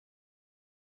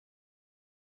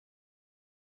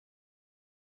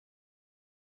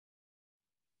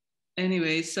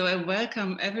Anyway, so I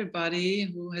welcome everybody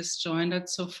who has joined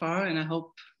us so far, and I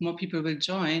hope more people will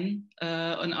join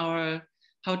on our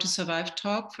How to Survive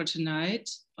talk for tonight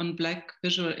on Black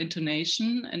visual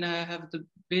intonation. And I have the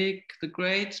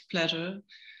great pleasure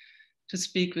to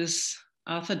speak with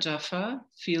Arthur Jafa,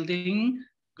 Fielding.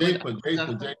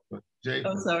 Jafa.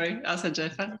 Oh, sorry, Arthur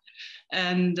Jafa.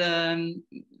 And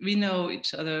we know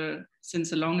each other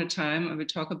since a longer time. I will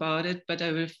talk about it, but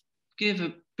I will give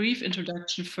a brief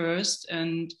introduction first,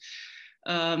 and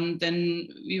then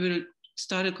we will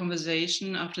start a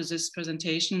conversation after this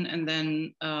presentation, and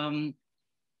then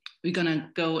we're gonna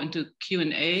go into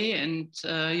Q&A, and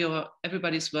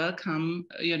everybody's welcome.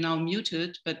 You're now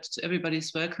muted, but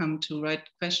everybody's welcome to write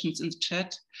questions in the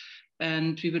chat,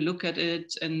 and we will look at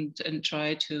it and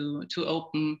try to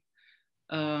open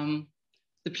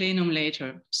the plenum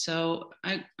later. So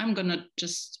I'm gonna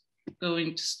just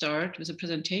going to start with a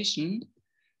presentation.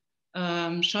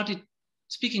 Shortly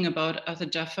speaking about Arthur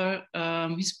Jafa,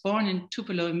 he's born in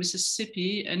Tupelo,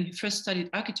 Mississippi, and he first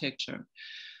studied architecture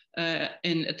at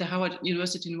the Howard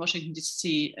University in Washington,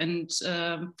 D.C. And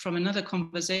from another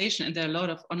conversation, and there are a lot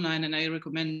of online, and I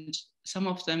recommend some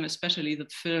of them, especially the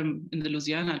film in the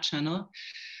Louisiana channel,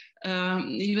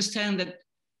 he was telling that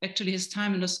actually his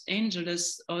time in Los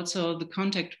Angeles, also the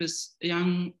contact with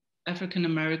young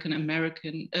African-American,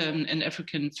 and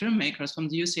African filmmakers from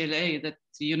the UCLA, that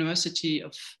the University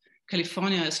of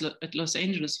California at Los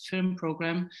Angeles film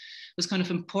program was kind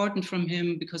of important from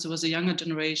him because it was a younger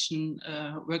generation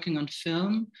working on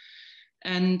film.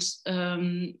 And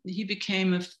he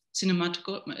became a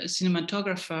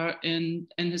cinematographer, and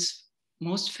his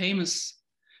most famous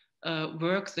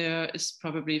work there is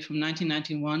probably from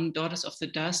 1991, Daughters of the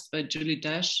Dust by Julie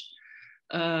Dash,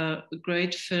 a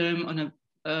great film on a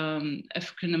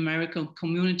African-American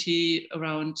community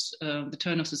around the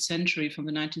turn of the century, from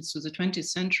the 19th to the 20th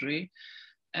century.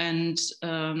 And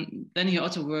then he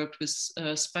also worked with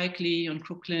Spike Lee on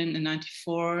Crooklyn in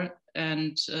 94,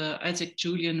 and Isaac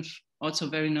Julian, also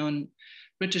very known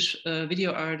British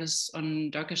video artist,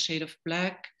 on Darker Shade of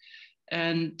Black.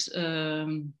 And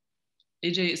AJ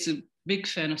is a big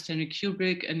fan of Stanley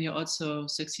Kubrick, and he also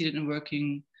succeeded in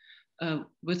working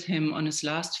with him on his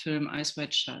last film, Eyes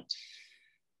Wide Shut.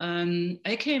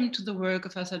 I came to the work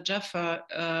of Arthur Jafa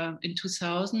in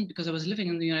 2000 because I was living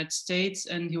in the United States,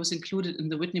 and he was included in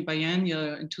the Whitney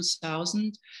Biennial in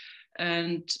 2000.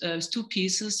 And it was two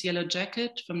pieces, Yellow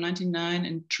Jacket from 1999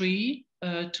 and Tree,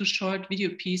 two short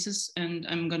video pieces. And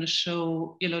I'm going to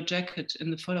show Yellow Jacket in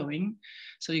the following,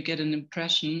 so you get an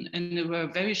impression. And they were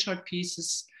very short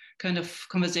pieces, kind of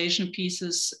conversation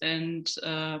pieces, and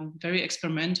very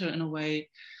experimental in a way.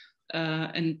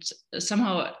 And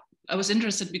somehow I was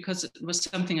interested because it was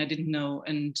something I didn't know,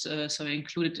 and so I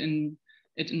included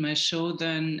it in my show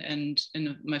then, and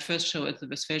in my first show at the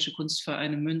Westfälische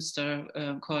Kunstverein in Münster,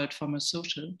 called Former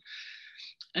Social.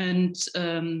 And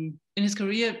in his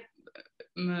career,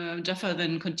 Jafa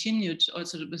then continued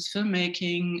also with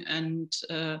filmmaking, and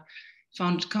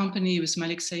founded a company with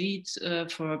Malik Said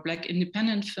for Black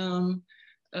independent film,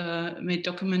 made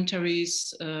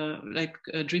documentaries like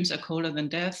Dreams Are Colder Than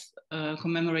Death,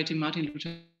 commemorating Martin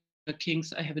Luther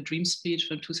King's I Have a Dream speech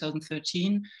from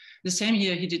 2013. The same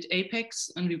year he did Apex,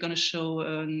 and we're going to show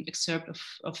an excerpt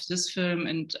of this film,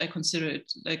 and I consider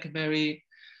it like a very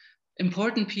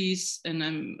important piece, and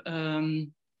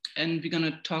and we're going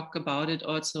to talk about it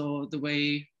also, the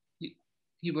way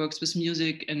he works with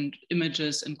music and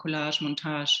images and collage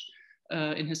montage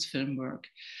in his film work.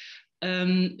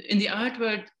 In the art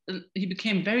world, he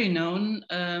became very known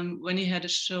when he had a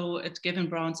show at Gavin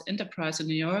Brown's Enterprise in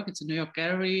New York. It's a New York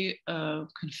gallery, kind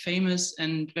of famous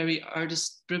and very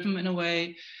artist-driven in a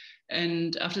way.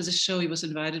 And after the show, he was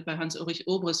invited by Hans-Ulrich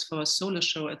Obrist for a solo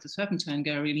show at the Serpentine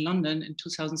Gallery in London in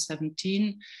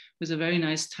 2017, with a very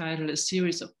nice title, A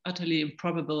Series of Utterly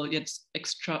Improbable Yet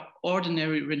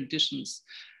Extraordinary Renditions.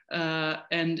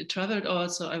 And it traveled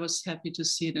also. I was happy to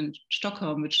see it in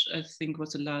Stockholm, which I think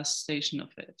was the last station of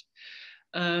it.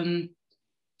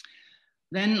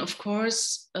 Then, of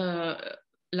course,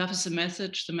 Love is the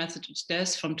Message is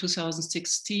Death from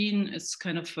 2016. It's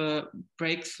kind of a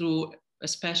breakthrough,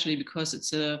 especially because it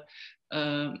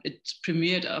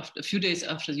premiered after a few days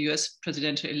after the US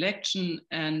presidential election,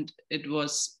 and it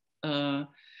was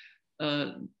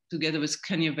together with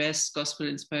Kanye West's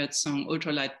gospel-inspired song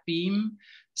Ultralight Beam.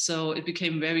 So it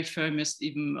became very famous,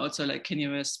 even also like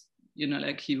Kanye West,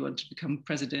 like he wanted to become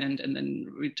president and then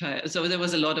retire. So there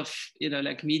was a lot of,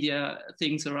 like media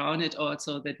things around it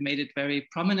also that made it very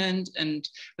prominent.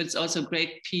 But it's also a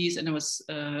great piece, and it was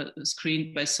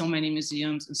screened by so many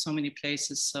museums in so many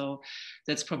places. So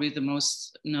that's probably the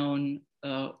most known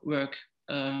work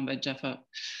by Jafa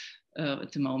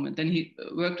at the moment. Then he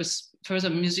worked with further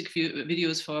music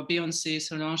videos for Beyonce,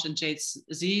 Solange, and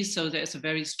Jay-Z. So there's a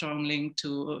very strong link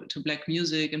to Black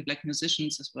music and Black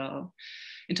musicians as well.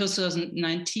 In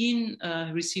 2019,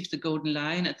 he received the Golden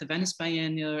Lion at the Venice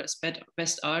Biennial as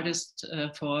Best Artist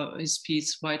for his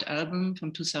piece White Album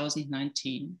from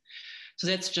 2019. So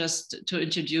that's just to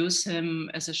introduce him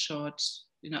as a short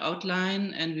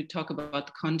outline, and we talk about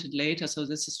the content later. So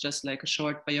this is just like a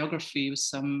short biography with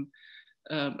some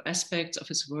aspects of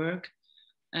his work.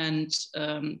 And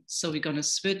so we're gonna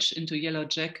switch into Yellow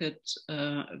Jacket,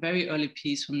 a very early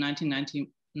piece from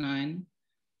 1999.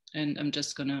 And I'm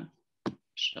just gonna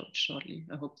show it shortly.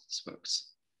 I hope this works.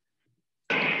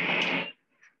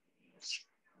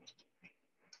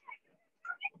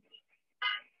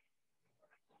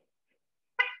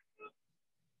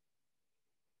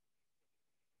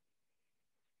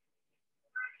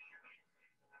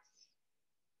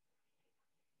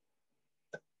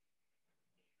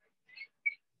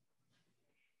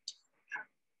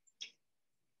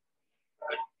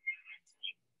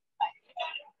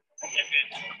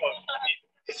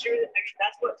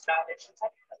 That's what foundation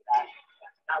type of that.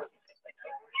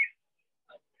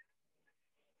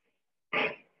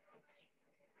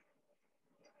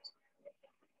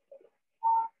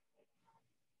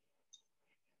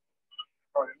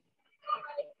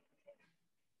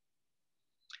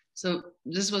 So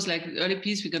this was like the early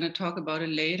piece. We're going to talk about it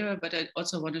later, but I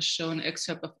also want to show an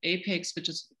excerpt of Apex, which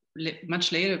is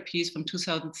much later piece from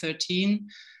 2013.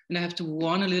 And I have to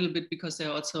warn a little bit because there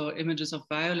are also images of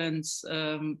violence.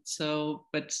 The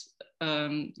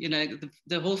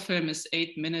whole film is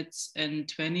 8 minutes and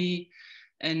 20.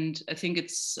 And I think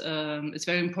it's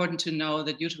very important to know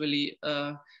that usually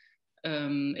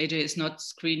AJ is not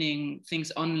screening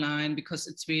things online because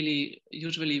it's really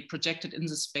usually projected in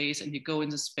the space, and you go in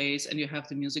the space and you have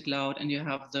the music loud and you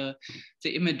have the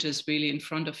images really in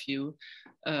front of you.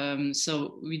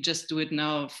 So we just do it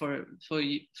now for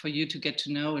you to get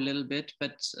to know a little bit,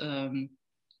 but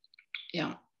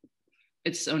yeah,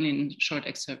 it's only in short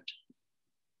excerpt.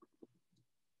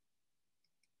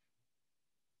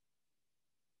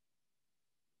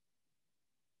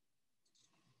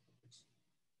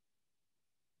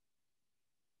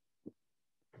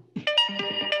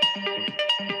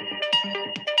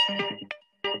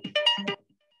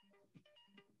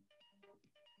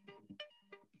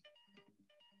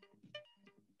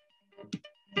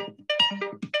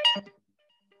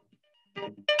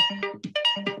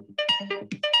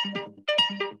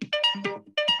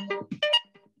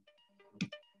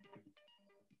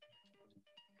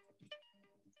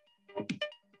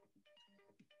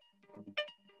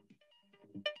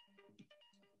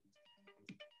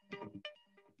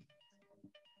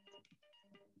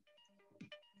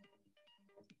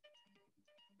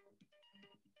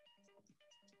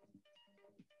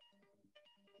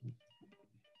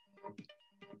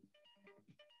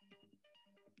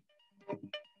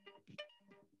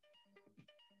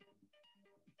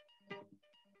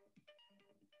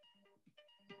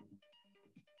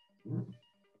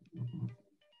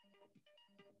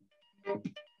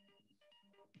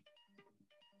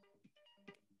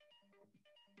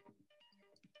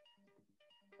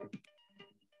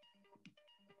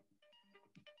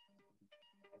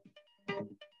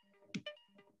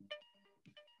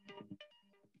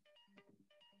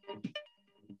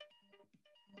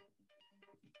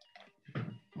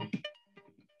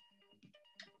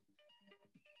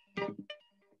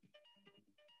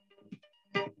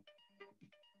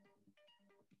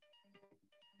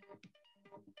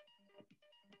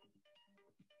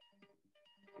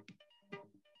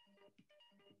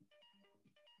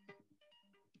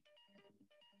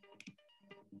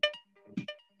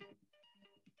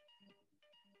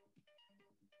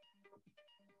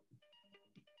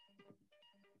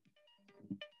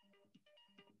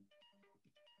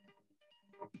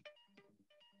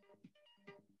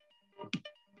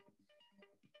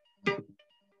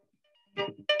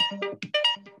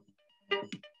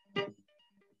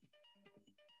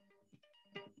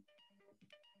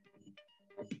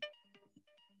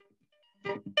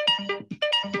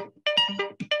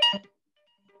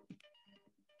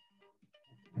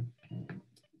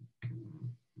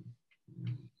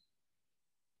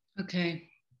 Okay,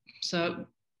 so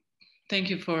thank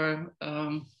you for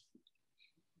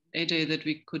AJ that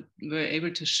we were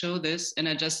able to show this, and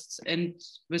I just end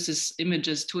with these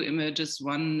images, 2 images.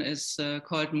 One is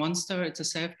called Monster. It's a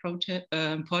self-portrait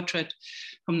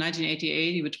from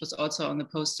 1988, which was also on the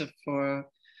poster for,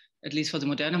 at least for the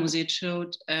Moderne Museet show.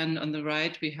 And on the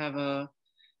right, we have a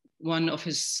one of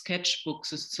his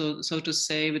sketchbooks, so to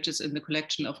say, which is in the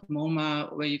collection of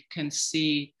MoMA, where you can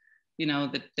see,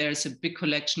 that there's a big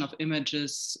collection of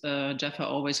images Jafa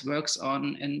always works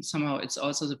on, and somehow it's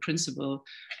also the principle,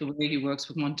 the way he works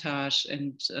with montage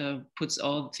and puts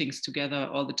all things together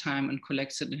all the time and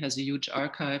collects it and has a huge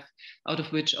archive, out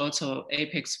of which also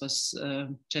Apex was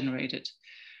generated.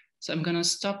 So I'm gonna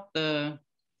stop the,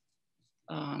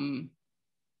 how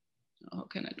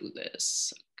can I do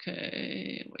this?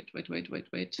 Okay, wait.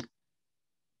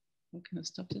 How can I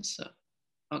stop this?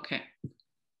 Okay,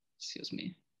 excuse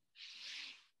me.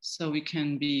 So we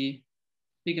can be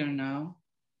bigger now.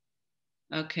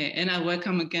 Okay, and I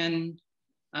welcome again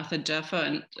Arthur Jafa.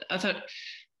 And Arthur,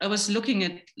 I was looking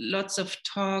at lots of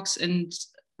talks and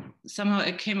somehow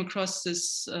I came across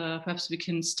this, perhaps we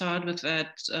can start with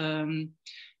that. When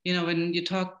you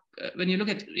look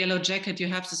at Yellow Jacket, you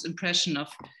have this impression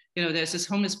of, there's this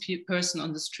homeless person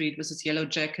on the street with this yellow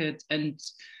jacket, and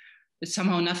it's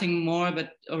somehow nothing more,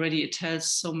 but already it tells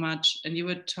so much. And you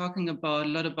were talking a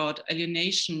lot about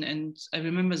alienation. And I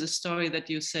remember the story that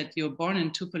you said you were born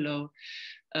in Tupelo,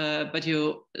 but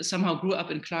you somehow grew up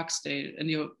in Clarksdale, and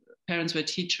your parents were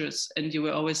teachers, and you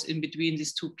were always in between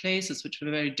these two places, which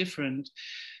were very different.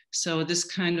 So this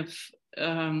kind of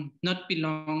not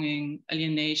belonging,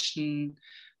 alienation.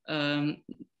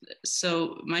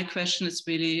 So my question is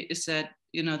really, is that,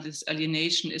 this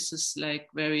alienation, is this like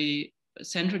very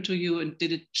central to you, and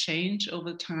did it change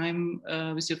over time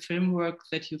with your film work,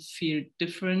 that you feel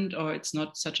different, or it's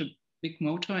not such a big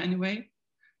motor anymore?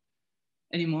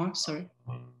 Sorry.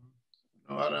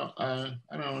 No, I don't.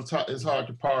 It's hard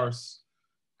to parse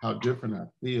how different I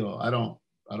feel. I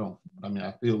mean,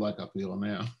 I feel like I feel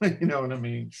now. You know what I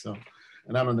mean? So,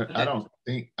 and I don't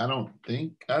think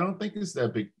it's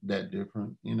that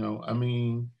different. I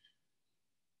mean,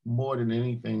 more than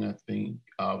anything, I think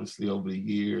obviously over the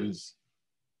years,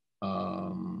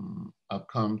 I've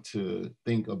come to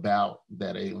think about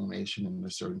that alienation in a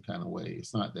certain kind of way.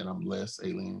 It's not that I'm less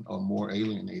alien or more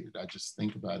alienated. I just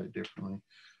think about it differently.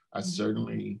 I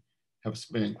certainly have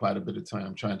spent quite a bit of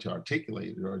time trying to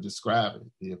articulate it or describe it,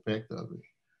 the effect of it.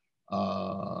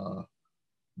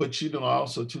 But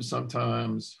also too,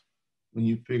 sometimes when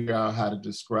you figure out how to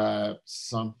describe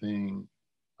something,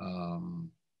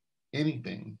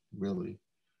 anything really,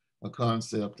 a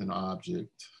concept, an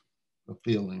object, a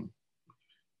feeling,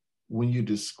 when you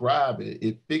describe it,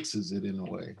 it fixes it in a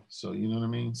way. So, you know what I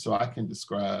mean? So I can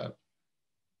describe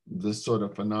the sort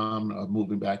of phenomena of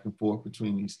moving back and forth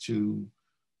between these two,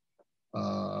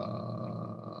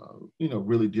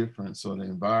 really different sort of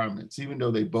environments, even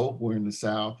though they both were in the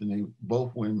South and they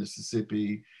both were in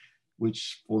Mississippi,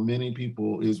 which for many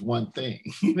people is one thing.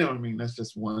 You know what I mean? That's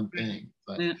just one thing.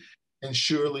 And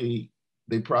surely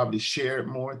they probably shared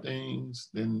more things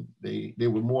than they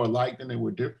were more alike than they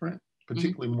were different,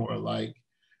 particularly more alike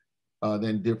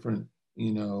than different,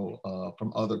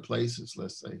 from other places,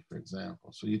 let's say, for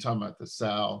example. So you're talking about the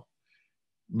South,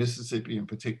 Mississippi in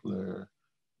particular,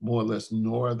 more or less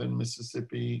northern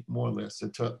Mississippi, more or less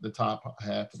the top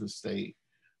half of the state.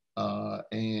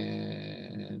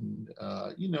 In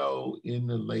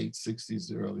the late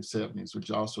 60s, early 70s,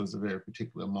 which also is a very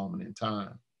particular moment in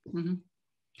time.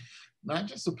 Not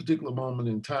just a particular moment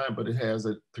in time, but it has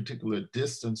a particular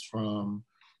distance from,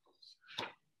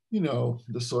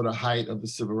 the sort of height of the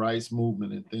civil rights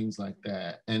movement and things like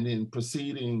that. And then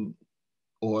preceding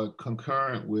or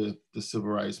concurrent with the civil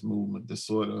rights movement, the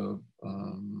sort of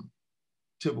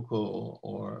typical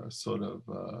or sort of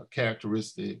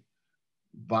characteristic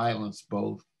violence,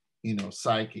 both,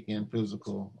 psychic and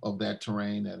physical, of that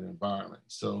terrain, that environment.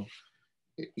 So,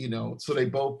 so they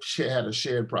both had a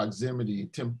shared proximity,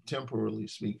 temporally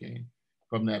speaking,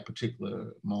 from that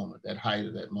particular moment, that height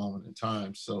of that moment in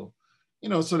time. So,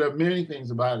 so there are many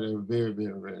things about it that are very,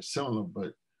 very, very similar,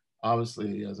 but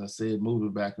obviously, as I said,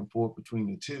 moving back and forth between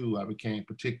the two, I became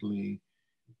particularly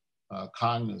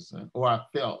cognizant, or I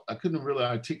felt, I couldn't really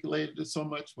articulate it so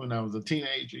much when I was a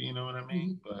teenager, you know what I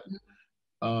mean?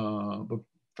 But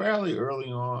fairly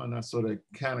early on, I sort of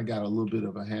kind of got a little bit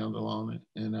of a handle on it.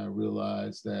 And I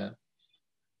realized that,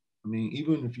 I mean,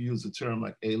 even if you use a term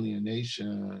like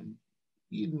alienation,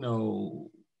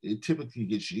 it typically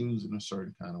gets used in a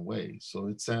certain kind of way. So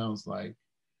it sounds like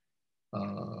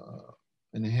an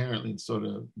inherently sort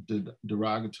of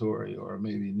derogatory or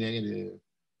maybe negative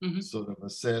sort of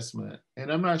assessment.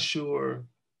 And I'm not sure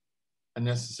I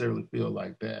necessarily feel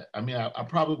like that. I mean, I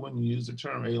probably wouldn't use the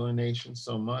term alienation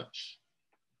so much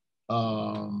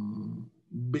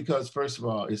because first of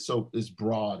all, it's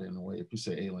broad in a way. If you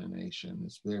say alienation,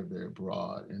 it's very, very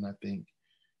broad. And I think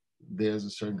there's a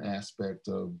certain aspect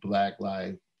of Black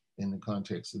life in the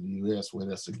context of the US where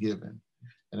that's a given.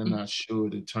 And I'm not sure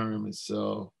the term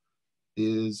itself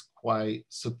is quite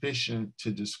sufficient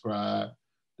to describe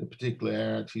the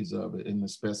particularities of it and the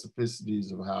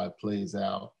specificities of how it plays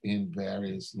out in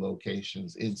various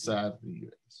locations inside the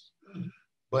US.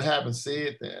 But having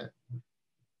said that,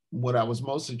 what I was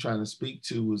mostly trying to speak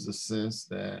to was the sense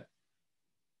that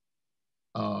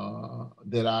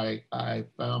I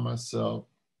found myself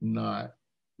not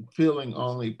feeling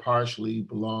only partially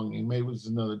belonging. Maybe it was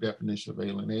another definition of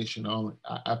alienation.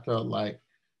 I felt like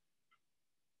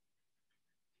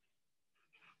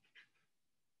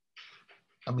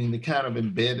the kind of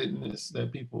embeddedness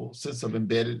that people, sense of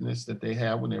embeddedness that they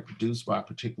have when they're produced by a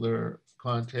particular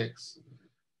context,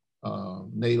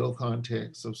 natal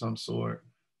context of some sort.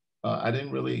 I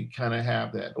didn't really kind of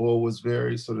have that, or was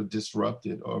very sort of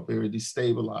disrupted or very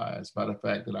destabilized by the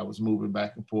fact that I was moving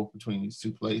back and forth between these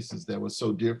two places that were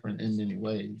so different in many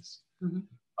ways.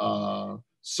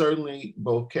 Certainly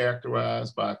both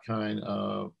characterized by kind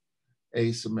of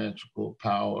asymmetrical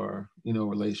power,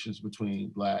 relations between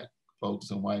Black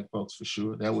folks and white folks for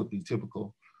sure. That would be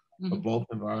typical of both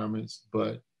environments,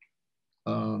 but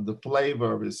the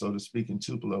flavor of it, so to speak, in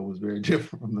Tupelo was very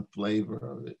different from the flavor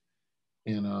of it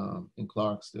in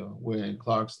Clarksdale, where in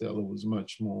Clarksdale it was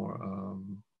much more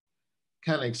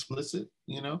kind of explicit,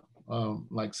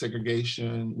 like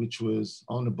segregation, which was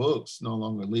on the books, no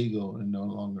longer legal and no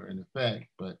longer in effect,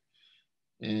 but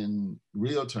in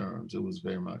real terms, it was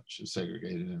very much a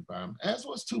segregated environment, as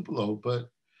was Tupelo, but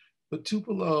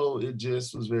Tupelo, it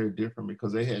just was very different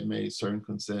because they had made certain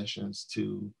concessions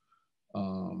to,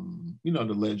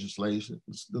 the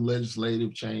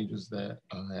legislative changes that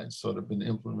had sort of been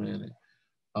implemented.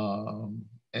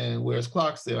 And whereas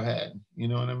Clarksdale hadn't, you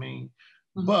know what I mean?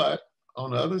 But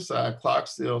on the other side,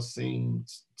 Clarksdale seemed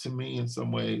to me in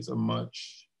some ways a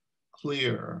much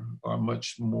clearer or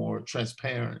much more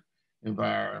transparent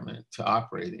environment to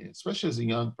operate in, especially as a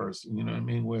young person, you know what I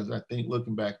mean? Whereas I think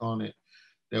looking back on it,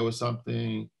 there was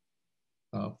something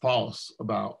false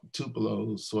about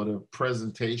Tupelo's sort of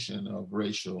presentation of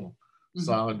racial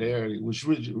solidarity, which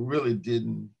really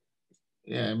didn't,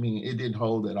 it didn't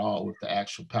hold at all with the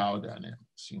actual power dynamics,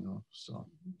 so.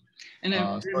 And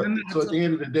I remember so at the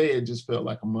end of the day, it just felt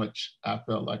like I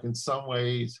felt like in some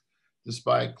ways,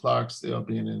 despite Clarksdale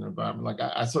being in an environment, like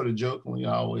I sort of jokingly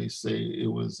always say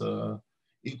it was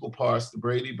equal parts the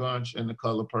Brady Bunch and the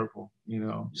Color Purple,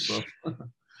 so.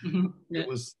 It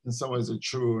was in some ways a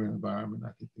truer environment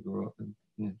I think to grow up in,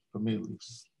 for me at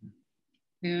least.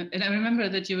 Yeah, and I remember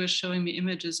that you were showing me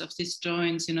images of these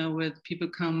joints, where people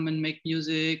come and make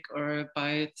music or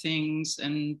buy things,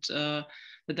 and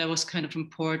that was kind of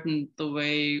important, the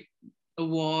way a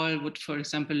wall would, for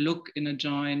example, look in a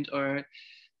joint, or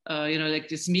like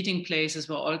these meeting places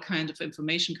where all kinds of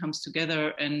information comes together.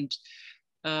 And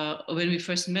when we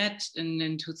first met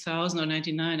in 2000 or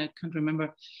 99, I can't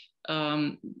remember,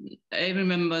 I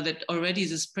remember that already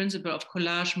this principle of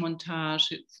collage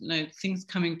montage, like things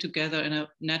coming together in a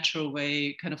natural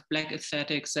way, kind of Black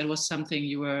aesthetics, that was something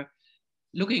you were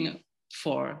looking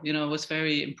for, was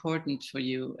very important for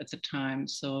you at the time.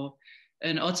 So,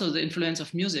 and also the influence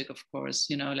of music, of course,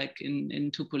 like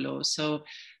in Tupelo. So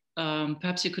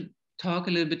perhaps you could talk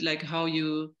a little bit like how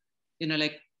you,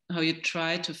 how you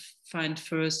try to find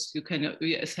first your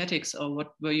aesthetics, or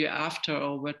what were you after,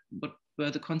 or what were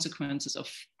the consequences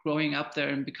of growing up there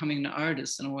and becoming an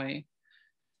artist in a way?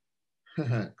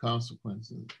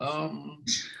 Consequences. I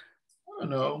don't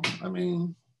know.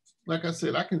 Like I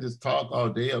said, I can just talk all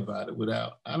day about it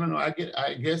without, I don't know,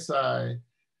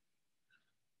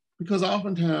 because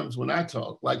oftentimes when I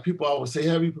talk, like people always say,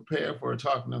 have you prepared for a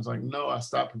talk? And I was like, no, I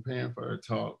stopped preparing for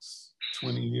talks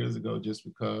 20 years ago just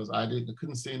because I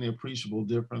couldn't see any appreciable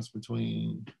difference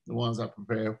between the ones I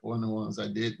prepared for and the ones I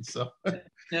didn't. So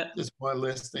just one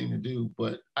less thing to do.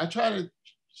 But I try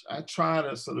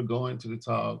to sort of go into the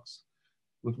talks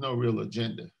with no real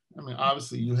agenda.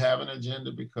 Obviously you have an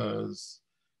agenda because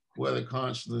whether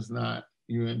conscious or not,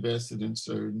 you're invested in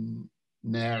certain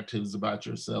narratives about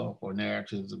yourself or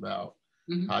narratives about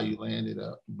how you landed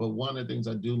up. But one of the things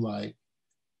I do like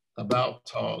about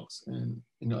talks, and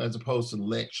as opposed to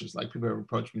lectures, like people have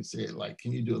approached me and said, like,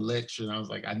 can you do a lecture? And I was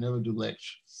like, I never do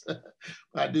lectures.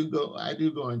 I do go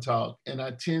and talk, and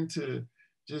I tend to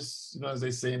just, as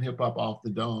they say in hip hop, off the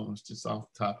dome, it's just off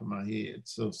the top of my head.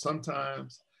 So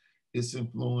sometimes it's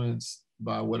influenced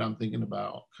by what I'm thinking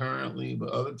about currently, but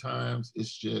other times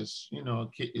it's just,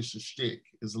 it's a shtick.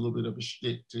 It's a little bit of a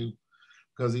shtick too,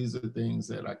 because these are the things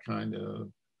that I kind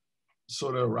of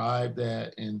sort of arrived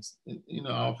at, and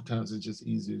oftentimes it's just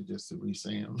easier just to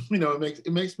re-say them.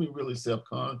 It makes me really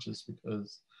self-conscious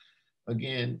because,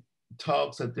 again,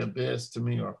 talks at their best to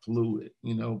me are fluid,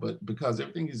 you know, but because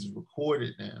everything is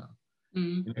recorded now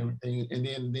and everything, and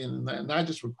then not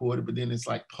just recorded, but then it's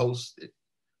like posted.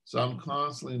 So I'm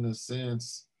constantly in a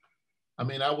sense, I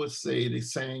mean, I would say the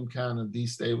same kind of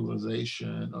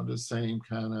destabilization or the same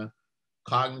kind of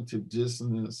cognitive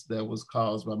dissonance that was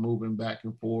caused by moving back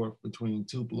and forth between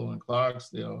Tupelo and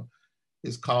Clarksdale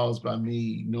is caused by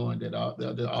me knowing that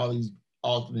there are all these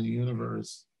alternate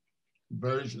universe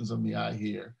versions of me out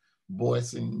here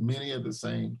voicing many of the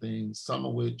same things, some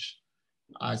of which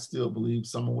I still believe,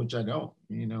 some of which I don't,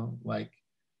 you know, like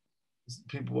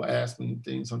people will ask me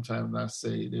things sometimes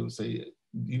and they would say,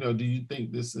 you know, do you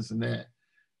think this and that?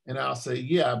 And I'll say,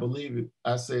 yeah, I believe it.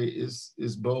 I say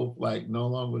it's both like no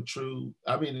longer true.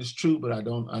 I mean, it's true, but I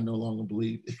no longer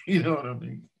believe it. You know what I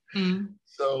mean?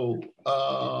 So,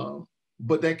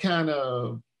 but that kind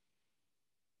of,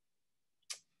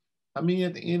 I mean,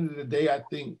 at the end of the day, I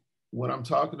think what I'm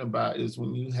talking about is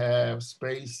when you have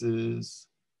spaces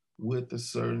with a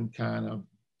certain kind of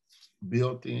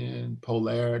built-in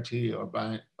polarity or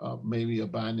maybe a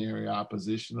binary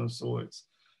opposition of sorts.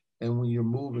 And when you're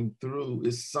moving through,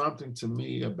 it's something to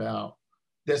me about,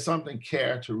 there's something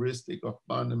characteristic or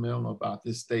fundamental about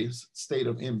this state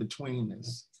of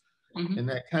in-betweenness. And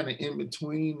that kind of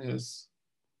in-betweenness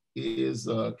is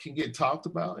can get talked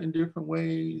about in different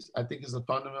ways. I think it's a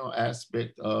fundamental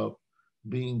aspect of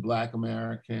being Black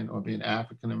American or being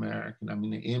African American. I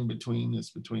mean, the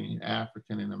in-betweenness between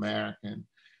African and American,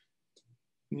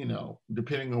 you know,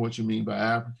 depending on what you mean by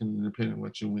African and depending on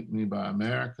what you mean by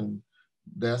American,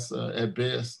 that's at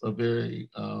best a very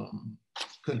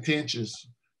contentious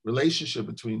relationship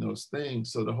between those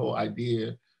things. So the whole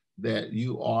idea that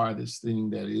you are this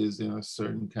thing that is in a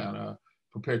certain kind of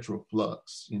perpetual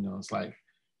flux, you know, it's like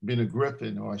being a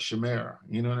griffin or a chimera,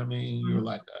 you know what I mean? You're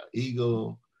like an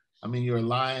eagle. I mean, you're a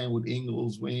lion with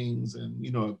eagle's wings and,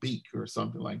 you know, a beak or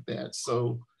something like that.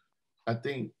 So I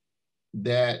think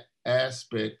that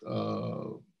aspect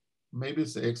of, maybe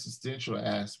it's the existential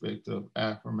aspect of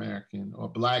Afro-American or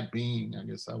Black being, I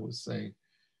guess I would say,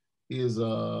 is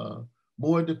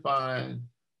more defined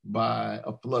by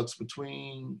a flux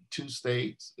between two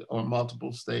states or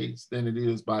multiple states than it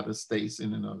is by the states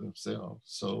in and of themselves.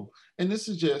 So, and this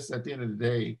is just, at the end of the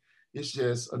day, it's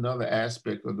just another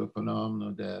aspect of the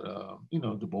phenomena that, you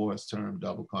know, Du Bois termed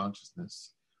double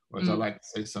consciousness, or as I like to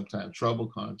say sometimes, trouble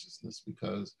consciousness,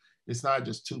 because it's not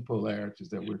just two polarities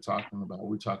that we're talking about.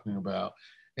 We're talking about,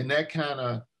 and that kind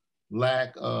of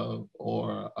lack of,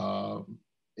 or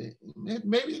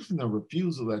maybe even a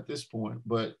refusal at this point,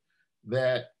 but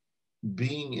that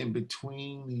being in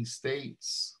between these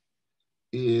states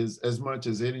is, as much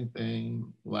as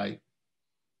anything, like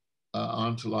an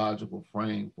ontological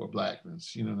frame for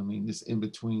Blackness. You know what I mean? This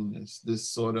in-betweenness, this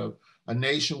sort of a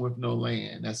nation with no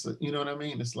land. That's a, you know what I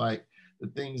mean? It's like the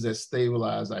things that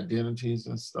stabilize identities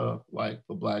and stuff, like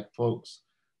for Black folks,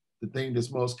 the thing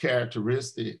that's most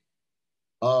characteristic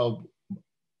of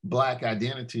Black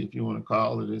identity, if you want to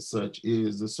call it as such,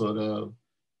 is the sort of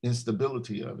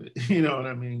instability of it. You know what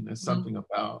I mean? There's something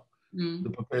about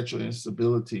the perpetual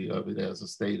instability of it as a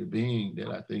state of being that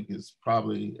I think is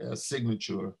probably a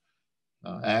signature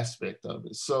aspect of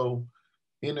it. So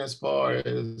in as far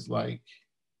as like,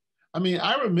 I mean,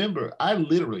 I remember, I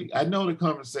know the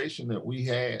conversation that we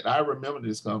had. I remember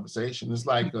this conversation. It's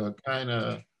like a kind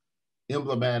of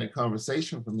emblematic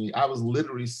conversation for me. I was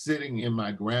literally sitting in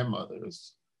my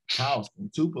grandmother's house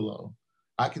in Tupelo.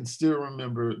 I can still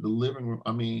remember the living room.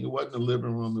 I mean, it wasn't a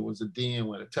living room, it was a den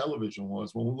where the television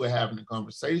was when we were having a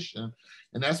conversation.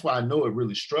 And that's why I know it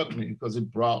really struck me, because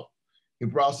it brought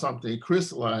something, it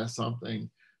crystallized something,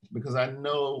 because I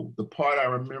know the part I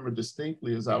remember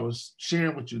distinctly is I was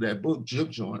sharing with you that book, Jib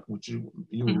Joint, which you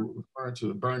were referring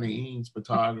to, Bernie Eames'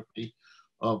 photography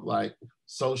of like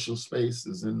social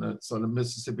spaces in the sort of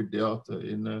Mississippi Delta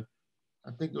in the, I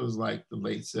think it was like the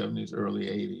late 70s, early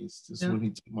 80s. Just when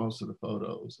he took most of the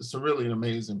photos. It's a really an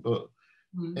amazing book.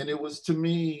 And it was, to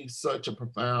me, such a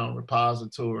profound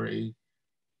repository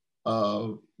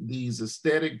of these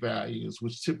aesthetic values,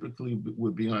 which typically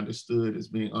would be understood as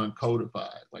being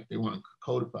uncodified, like they weren't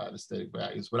codified aesthetic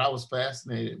values. But I was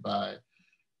fascinated by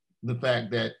the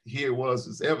fact that here was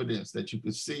this evidence that you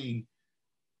could see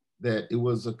that it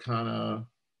was a kind of,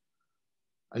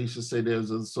 I used to say there's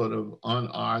a sort of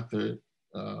unauthored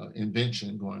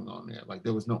invention going on there. Like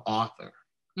there was no author,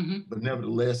 but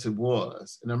nevertheless it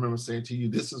was. And I remember saying to you,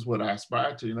 this is what I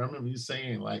aspire to. And I remember you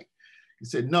saying like, you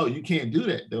said, no, you can't do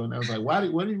that though. And I was like, what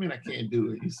do you mean I can't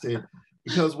do it? You said,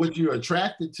 because what you're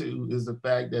attracted to is the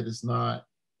fact that it's not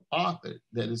authored,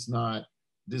 that it's not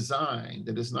designed,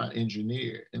 that it's not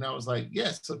engineered. And I was like,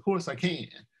 yes, of course I can.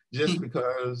 just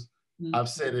because I've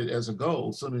set it as a goal.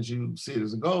 As soon as you see it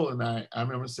as a goal, and I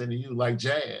remember saying to you, like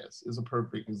jazz is a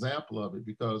perfect example of it,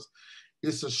 because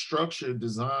it's a structure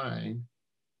designed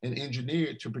and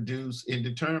engineered to produce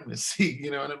indeterminacy.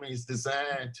 You know what I mean? It's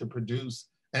designed to produce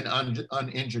an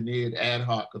unengineered ad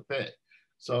hoc effect.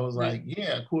 So I was like,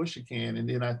 yeah, of course you can. And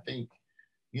then I think,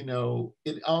 you know,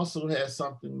 it also has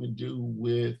something to do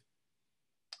with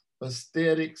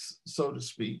aesthetics, so to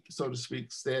speak,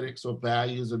 aesthetics or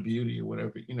values of beauty or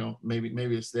whatever, you know,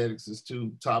 maybe aesthetics is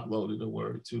too top-loaded a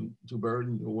word, too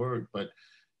burdened a word, but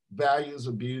values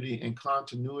of beauty and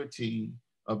continuity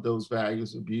of those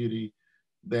values of beauty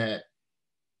that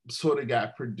sort of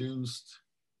got produced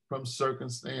from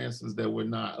circumstances that were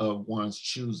not of one's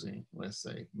choosing, let's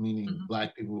say, meaning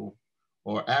Black people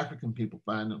or African people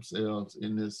find themselves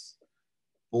in this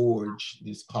forge,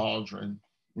 this cauldron,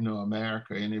 you know,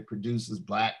 America, and it produces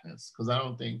Blackness. Because I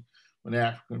don't think when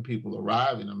African people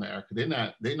arrive in America,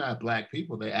 they're not Black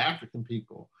people, they're African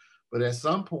people. But at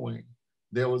some point,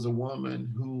 there was a woman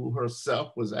who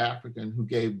herself was African who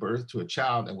gave birth to a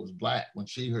child that was Black when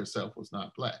she herself was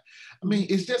not Black. I mean,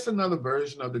 it's just another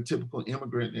version of the typical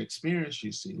immigrant experience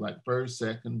you see, like first,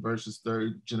 second versus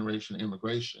third generation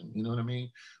immigration. You know what I mean?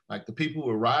 Like the people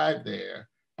who arrived there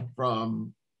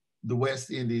from the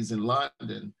West Indies in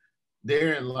London,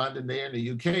 they're in London, they're in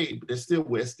the UK, but they're still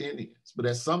West Indians. But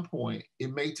at some point,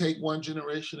 it may take one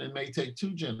generation, it may take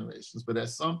two generations, but at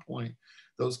some point,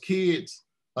 those kids,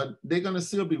 they're gonna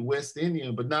still be West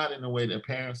Indian, but not in the way their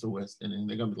parents are West Indian.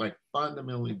 They're gonna be like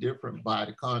fundamentally different by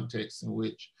the context in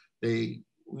which they,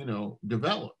 you know,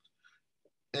 developed.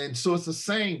 And so it's the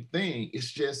same thing.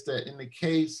 It's just that in the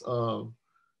case of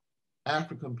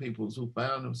African peoples who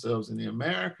found themselves in the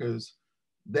Americas,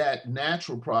 that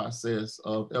natural process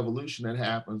of evolution that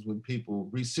happens when people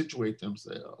resituate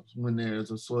themselves, when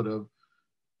there's a sort of,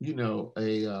 you know,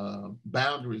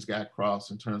 boundaries got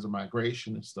crossed in terms of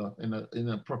migration and stuff, and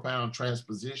a profound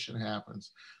transposition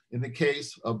happens. In the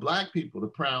case of Black people,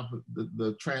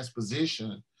 the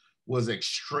transposition was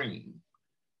extreme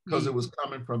because it was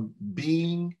coming from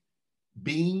being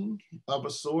of a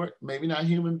sort, maybe not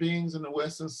human beings in the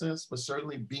Western sense, but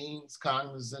certainly beings,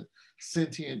 cognizant,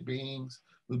 sentient beings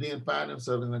who then find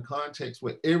themselves in a context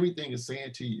where everything is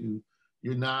saying to you,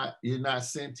 you're not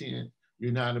sentient,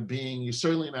 you're not a being, you're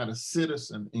certainly not a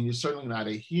citizen, and you're certainly not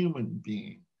a human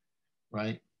being,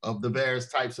 right? Of the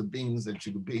various types of beings that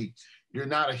you could be. You're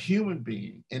not a human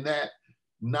being. And that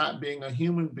not being a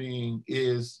human being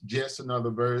is just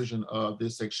another version of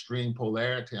this extreme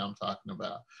polarity I'm talking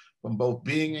about, from both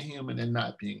being a human and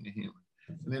not being a human.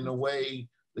 And in a way,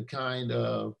 the kind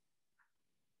of,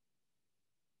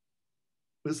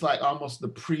 it's like almost the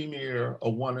premier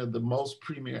or one of the most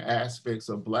premier aspects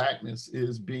of Blackness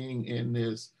is being in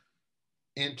this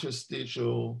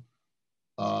interstitial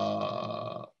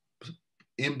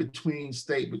in-between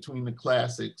state between the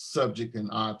classic subject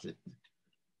and object.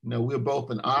 You know, we're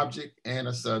both an object and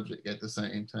a subject at the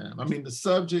same time. I mean, the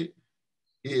subject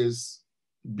is,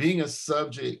 being a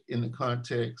subject in the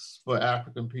context for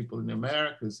African people in the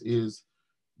Americas is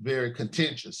very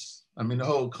contentious. I mean, the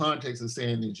whole context is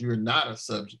saying that you're not a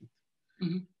subject,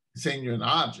 saying you're an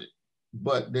object,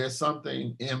 but there's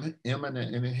something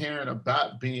imminent and inherent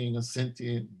about being a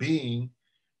sentient being.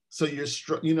 So you're,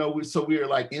 you know, we're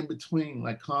like in between,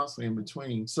 like constantly in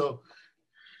between. So,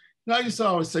 you know, I used to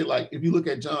always say, like, if you look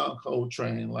at John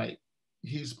Coltrane, like,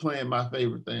 he's playing my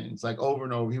favorite things, like over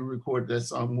and over. He recorded that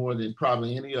song more than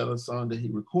probably any other song that he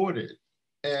recorded.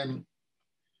 And,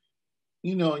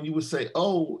 you know, you would say,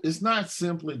 oh, it's not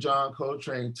simply John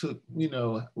Coltrane took, you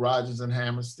know, Rodgers and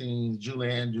Hammerstein, Julie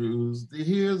Andrews, the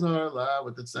Here's Our Live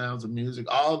with the Sounds of Music,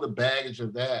 all the baggage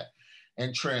of that,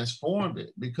 and transformed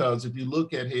it. Because if you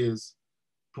look at his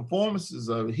performances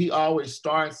of it, he always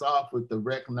starts off with the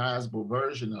recognizable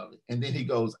version of it. And then he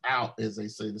goes out, as they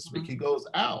say to speak, he goes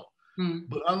out.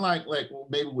 But unlike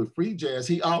maybe with free jazz,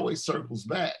 he always circles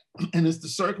back. And it's the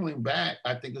circling back,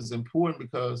 I think, is important,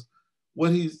 because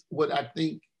what I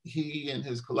think he and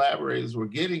his collaborators were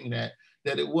getting at,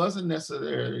 that it wasn't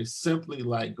necessarily simply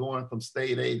like going from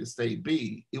state A to state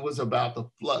B. It was about the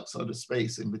flux of the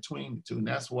space in between the two. And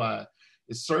that's why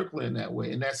it's circling that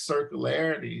way. And that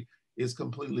circularity is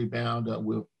completely bound up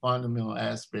with fundamental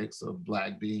aspects of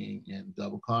Black being and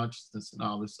double consciousness and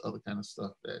all this other kind of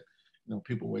stuff that, you know,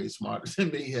 people way smarter than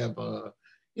me have,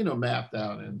 you know, mapped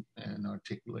out and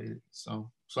articulated. So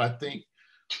I think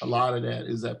a lot of that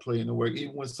is at play in the work,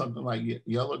 even with something like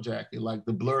Yellow Jacket, like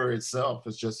the blur itself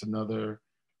is just another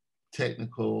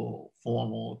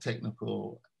formal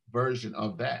technical version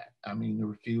of that. I mean, the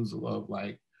refusal of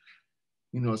like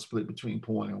you know, split between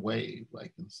point and wave,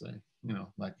 like in say, you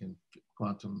know, like in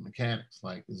quantum mechanics,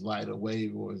 like is light a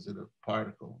wave or is it a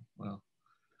particle? Well,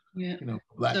 Yeah. you know,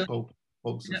 black So,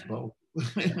 folks yeah. is both.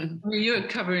 I mean, you're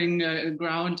covering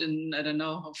ground in, I don't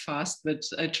know how fast, but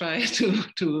I try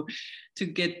to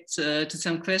get to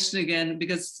some question again,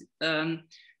 because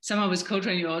somehow with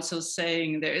Coltrane you're also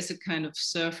saying there is a kind of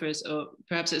surface, or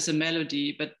perhaps it's a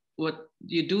melody, but what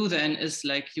you do then is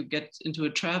like you get into a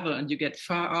travel and you get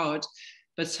far out,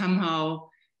 but somehow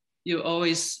you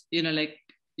always, you know, like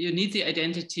you need the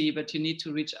identity, but you need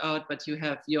to reach out, but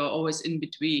you're always in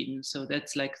between. So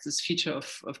that's like this feature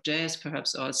of jazz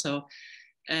perhaps also.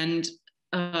 And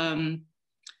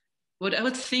what I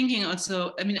was thinking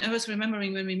also, I mean, I was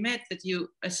remembering when we met that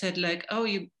I said like, oh,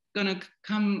 you're gonna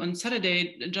come on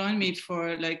Saturday, join me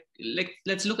for like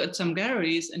let's look at some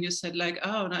galleries. And you said like,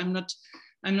 oh, no,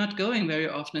 I'm not going very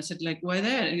often. I said like, why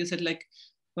that? And you said like,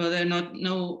 well, they're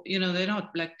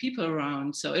not black people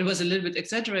around. So it was a little bit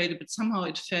exaggerated, but somehow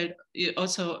it felt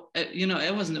also,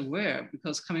 I wasn't aware,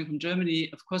 because coming from Germany,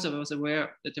 of course I was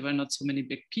aware that there were not so many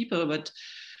big people, but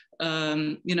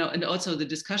and also the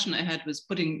discussion I had was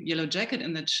putting Yellow Jacket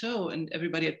in that show, and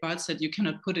everybody at Bart said, you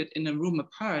cannot put it in a room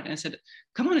apart. And I said,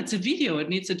 come on, it's a video, it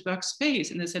needs a dark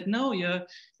space. And they said, no,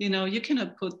 you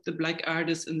cannot put the black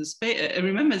artists in the space. I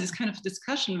remember this kind of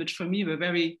discussion, which for me were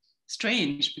very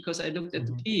strange, because I looked at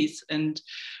the piece and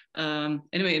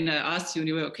anyway, and I asked you and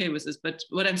you were okay with this. But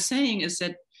what I'm saying is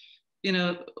that,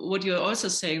 what you're also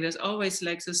saying, there's always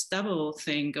like this double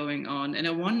thing going on. And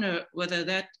I wonder whether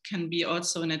that can be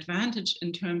also an advantage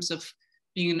in terms of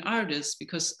being an artist,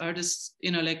 because artists,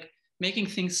 like making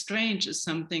things strange is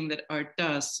something that art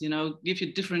does, give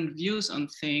you different views on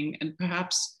things. And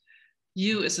perhaps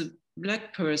you as a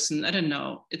black person, I don't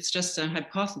know, it's just a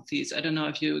hypothesis. I don't know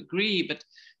if you agree, but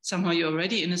somehow you're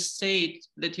already in a state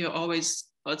that you're always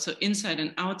also inside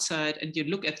and outside, and you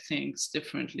look at things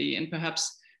differently. And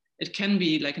perhaps it can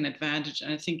be like an advantage.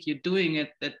 And I think you're doing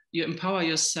it, that you empower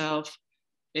yourself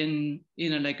in,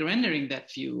 like rendering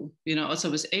that view,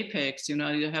 also with Apex, you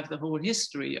have the whole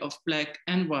history of black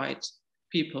and white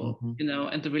people,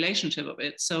 and the relationship of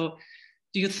it. So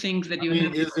do you think that you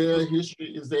have... Is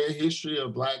there a history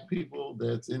of black people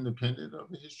that's independent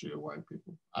of the history of white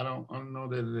people? I don't know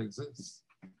that it exists.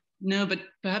 No, but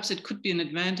perhaps it could be an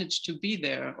advantage to be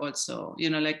there also.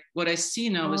 Like what I see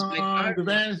now is black art.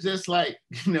 Advantage, just like,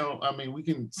 we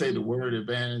can say the word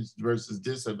advantage versus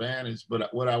disadvantage,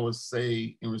 but what I would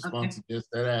say in response to just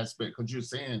that aspect, because you're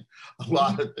saying a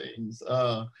lot of things,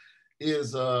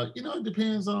 is, it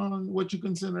depends on what you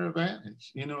consider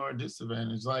advantage, or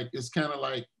disadvantage. Like, it's kind of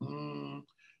like,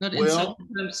 not in some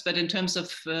terms, but in terms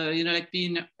of, like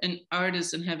being an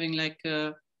artist and having like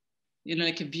a,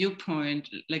 like a viewpoint,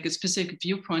 like a specific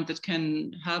viewpoint that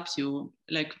can help you,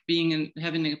 like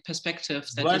having a perspective.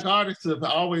 Black artists have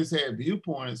always had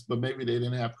viewpoints, but maybe they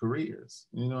didn't have careers.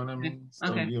 You know what I mean?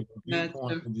 So you have a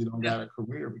viewpoint and you don't got a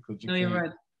career because you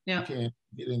can't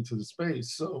get into the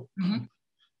space. So,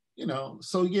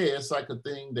 so yeah, it's like a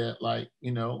thing that, like,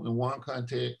 in one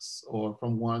context or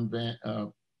from one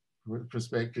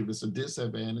perspective, it's a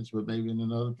disadvantage, but maybe in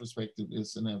another perspective,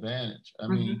 it's an advantage.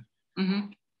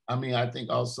 I think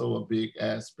also a big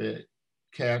aspect,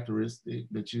 characteristic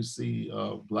that you see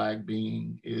of Black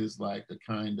being is like a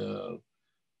kind of,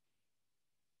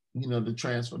 the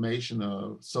transformation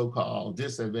of so-called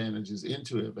disadvantages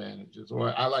into advantages.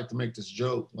 Or I like to make this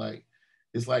joke, like,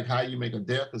 it's like how you make a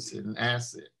deficit an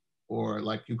asset, or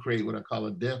like you create what I call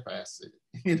a deaf asset,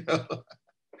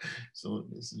 So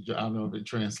I don't know if it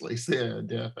translates there, a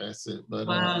deaf asset, but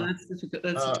wow, that's difficult.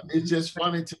 It's just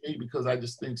funny to me because I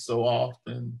just think so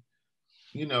often,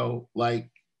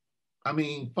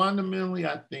 fundamentally,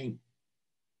 I think,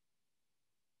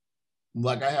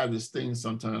 like I have this thing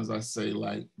sometimes I say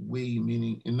like we,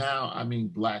 meaning, and now I mean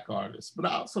Black artists, but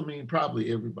I also mean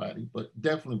probably everybody, but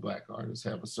definitely Black artists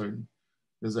have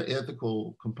there's an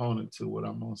ethical component to what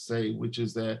I'm gonna say, which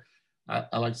is that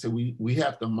I like to say we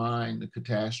have to mine the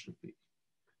catastrophe.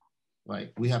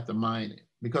 Like, we have to mine it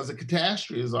because the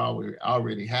catastrophe has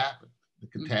already happened. The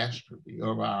catastrophe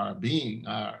of our being,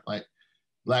 like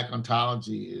Black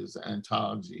ontology is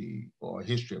ontology or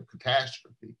history of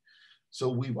catastrophe. So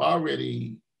we've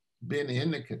already been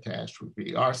in the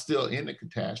catastrophe, are still in the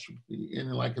catastrophe.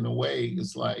 And like, in a way,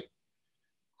 it's like,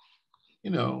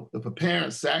 if a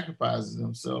parent sacrifices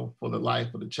himself for the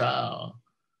life of the child,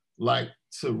 like,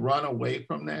 to run away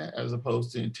from that as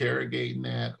opposed to interrogating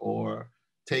that or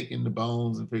taking the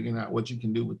bones and figuring out what you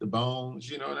can do with the bones,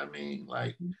 you know what I mean?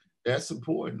 Like, that's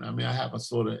important. I have a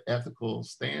sort of ethical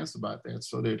stance about that.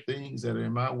 So there are things that are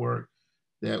in my work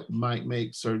that might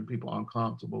make certain people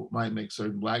uncomfortable, might make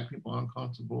certain Black people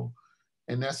uncomfortable.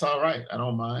 And that's all right. I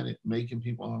don't mind it making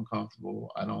people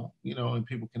uncomfortable. I don't, you know, and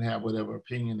people can have whatever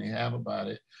opinion they have about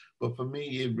it. But for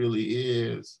me, it really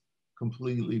is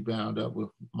completely bound up with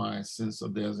my sense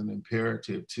of there's an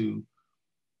imperative to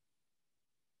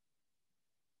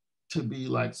be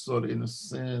like sort of in a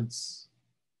sense,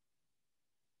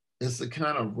 it's a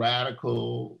kind of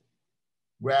radically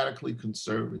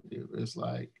conservative. It's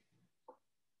like,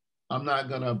 I'm not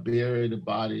gonna bury the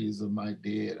bodies of my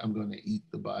dead. I'm gonna eat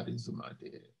the bodies of my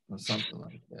dead or something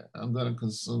like that. I'm gonna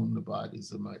consume the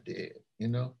bodies of my dead, you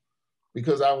know?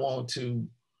 Because I want to,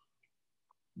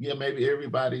 yeah, maybe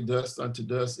everybody dust unto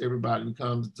dust, everybody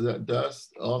becomes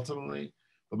dust ultimately.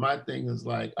 But my thing is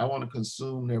like, I want to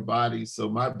consume their bodies so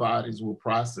my bodies will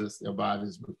process their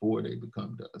bodies before they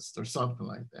become dust or something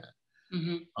like that.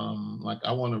 Mm-hmm. Like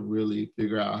I want to really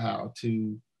figure out how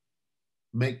to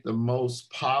make the most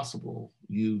possible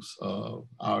use of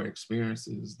our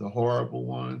experiences, the horrible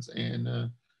ones and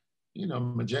you know,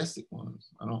 majestic ones.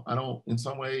 I don't, in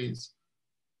some ways,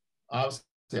 obviously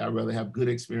I'd rather have good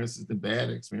experiences than bad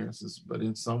experiences, but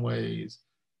in some ways,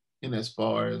 in as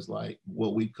far as like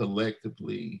what we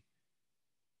collectively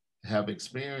have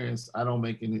experienced, I don't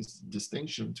make any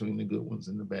distinction between the good ones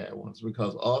and the bad ones,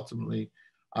 because ultimately,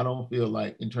 I don't feel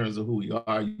like in terms of who we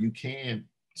are, you can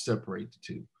separate the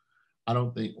two. I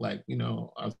don't think like, you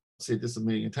know, I've said this a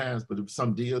million times, but if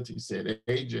some deity said,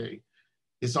 AJ,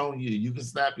 it's on you. You can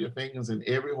snap your fingers and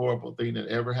every horrible thing that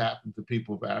ever happened to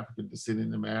people of African descent in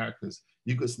the Americas,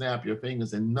 you could snap your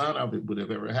fingers and none of it would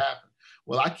have ever happened.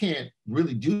 Well, I can't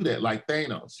really do that like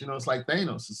Thanos. You know, it's like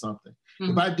Thanos or something.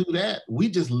 Mm-hmm. If I do that, we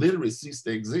just literally cease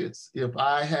to exist. If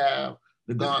I have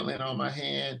the gauntlet on my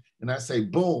hand and I say,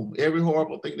 boom, every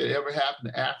horrible thing that ever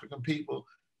happened to African people,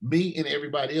 me and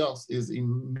everybody else is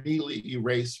immediately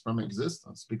erased from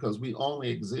existence because we only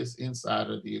exist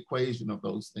inside of the equation of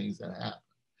those things that happen.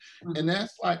 Mm-hmm. And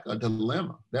that's like a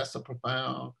dilemma. That's a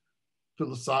profound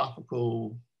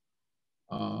philosophical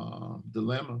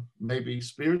dilemma, maybe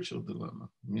spiritual dilemma,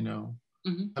 you know?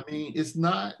 Mm-hmm. I mean, it's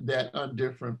not that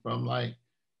undifferent from like,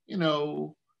 you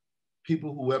know,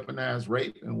 people who weaponize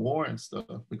rape and war and stuff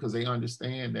because they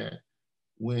understand that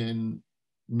when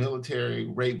military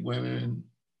rape women,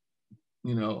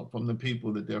 you know, from the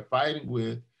people that they're fighting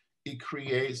with, it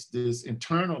creates this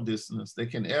internal dissonance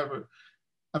that can ever,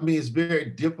 I mean, it's very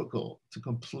difficult to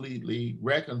completely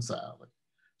reconcile it.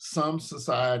 Some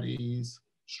societies,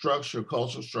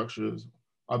 cultural structures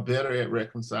are better at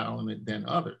reconciling it than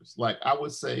others. Like I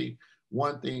would say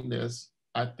one thing that's,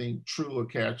 I think, true or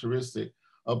characteristic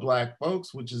of Black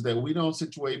folks, which is that we don't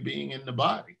situate being in the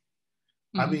body.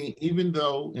 Mm-hmm. I mean, even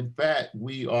though, in fact,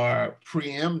 we are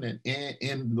preeminent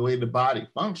in the way the body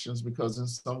functions, because in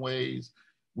some ways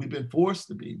we've been forced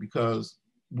to be, because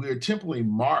we're temporally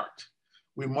marked.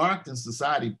 We're marked in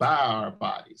society by our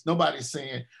bodies. Nobody's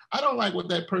saying, I don't like what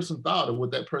that person thought or what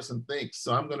that person thinks,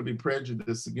 so I'm going to be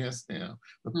prejudiced against them.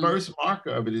 The first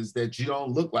marker of it is that you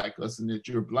don't look like us and that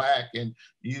you're Black and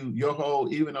your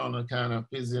whole, even on a kind of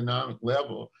physiognomic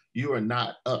level, you are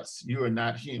not us. You are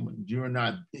not human. You are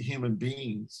not human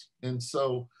beings. And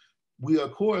so we,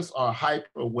 of course, are hyper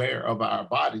aware of our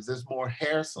bodies. There's more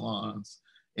hair salons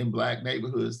in Black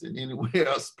neighborhoods than anywhere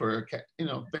else per, you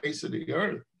know, face of the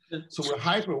earth. So we're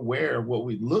hyper aware of what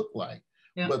we look like.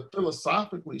 Yeah. But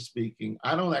philosophically speaking,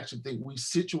 I don't actually think we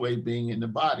situate being in the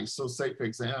body. So say, for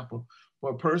example,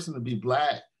 for a person to be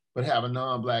Black, but have a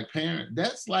non-Black parent,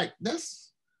 that's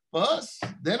for us,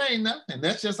 that ain't nothing.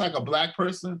 That's just like a Black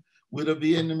person with a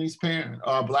Vietnamese parent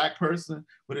or a Black person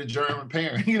with a German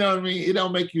parent. You know what I mean? It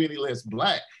don't make you any less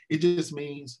Black. It just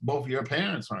means both of your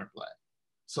parents aren't Black,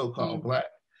 so-called Black.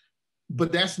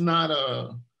 But that's not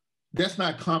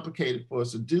complicated for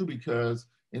us to do, because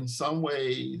in some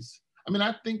ways, I mean,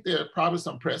 I think there are probably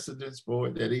some precedents for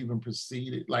it that even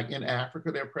preceded, like in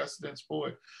Africa, there are precedents for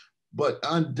it, but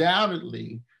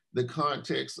undoubtedly the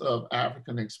context of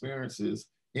African experiences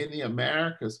in the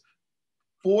Americas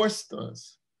forced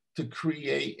us to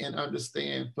create and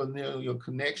understand familial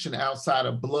connection outside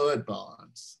of blood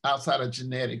bonds, outside of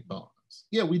genetic bonds.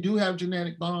 Yeah, we do have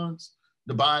genetic bonds,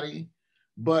 the body,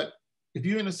 but if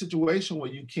you're in a situation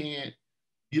where you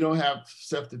don't have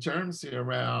self-determinacy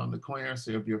around the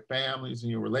coherency of your families and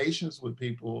your relations with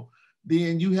people,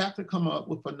 then you have to come up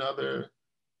with another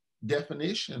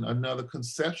definition, another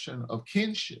conception of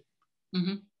kinship.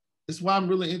 Mm-hmm. It's why I'm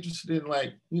really interested in,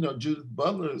 like, you know, Judith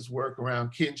Butler's work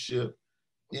around kinship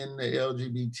in the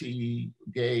LGBT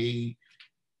gay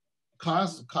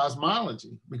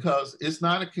cosmology, because it's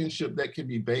not a kinship that can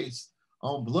be based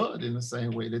on blood in the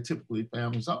same way that typically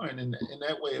families are. And in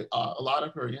that way, a lot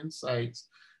of her insights,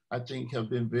 I think, have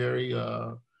been very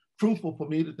fruitful for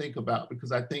me to think about,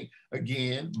 because I think,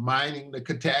 again, mining the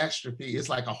catastrophe is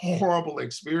like a horrible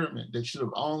experiment that should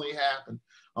have only happened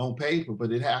on paper,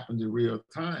 but it happened in real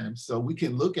time. So we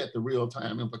can look at the real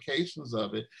time implications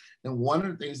of it. And one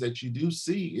of the things that you do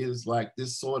see is like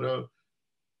this sort of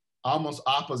almost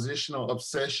oppositional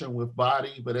obsession with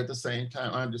body, but at the same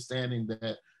time understanding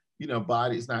that, you know,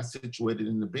 body is not situated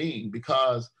in the being,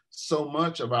 because so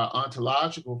much of our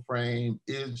ontological frame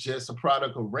is just a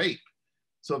product of rape.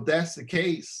 So if that's the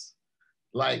case,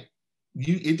 like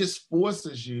it just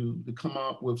forces you to come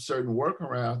up with certain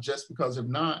workarounds, just because if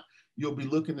not, you'll be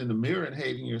looking in the mirror and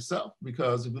hating yourself.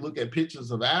 Because if you look at pictures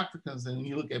of Africans and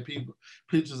you look at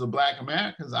pictures of Black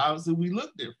Americans, obviously we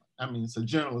look different. I mean, it's a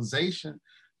generalization,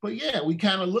 but yeah, we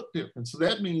kind of look different. So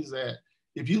that means that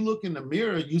if you look in the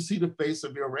mirror, you see the face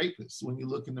of your rapist when you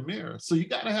look in the mirror. So you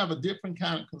got to have a different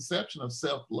kind of conception of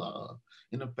self-love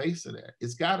in the face of that.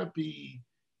 It's got to be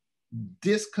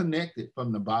disconnected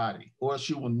from the body, or else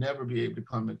you will never be able to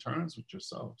come to terms with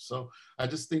yourself. So I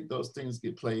just think those things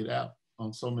get played out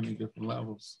on so many different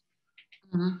levels.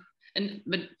 Mm-hmm.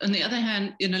 But on the other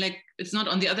hand, you know, like, it's not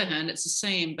on the other hand, it's the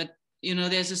same, but, you know,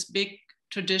 there's this big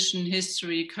tradition,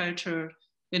 history, culture,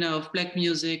 you know, of Black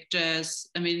music, jazz.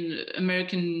 I mean,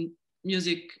 American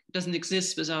music doesn't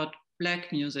exist without Black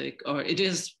music, or it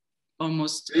is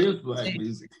almost. It is Black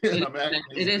music.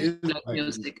 It is Black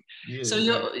music. Yeah, so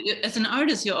you're, as an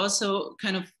artist, you're also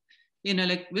kind of, you know,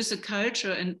 like with the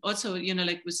culture, and also, you know,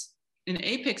 like with, in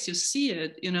Apex, you see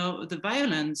it, you know, the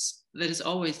violence that is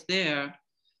always there,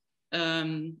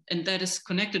 and that is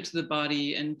connected to the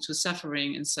body and to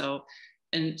suffering. And so,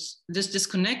 and this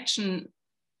disconnection,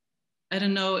 I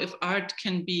don't know if art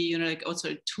can be, you know, like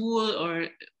also a tool, or,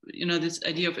 you know, this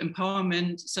idea of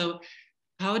empowerment. So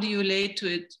how do you relate to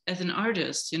it as an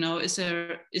artist? You know, is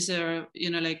there,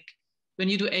 you know, like when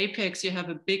you do Apex, you have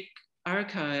a big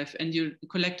archive and you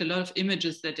collect a lot of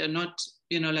images that are not,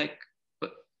 you know, like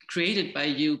created by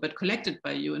you, but collected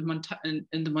by you in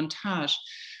the montage.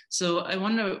 So I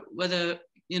wonder whether,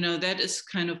 you know, that is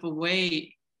kind of a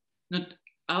way, not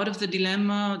out of the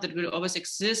dilemma that will always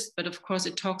exist, but of course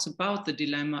it talks about the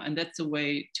dilemma, and that's a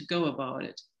way to go about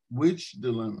it. Which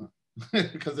dilemma?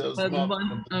 Because that was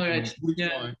one. All right. Which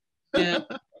yeah. one? Yeah.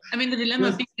 I mean, the dilemma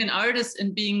of being an artist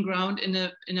and being grounded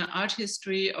in an art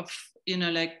history of, you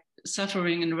know, like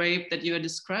suffering and rape that you are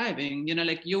describing. You know,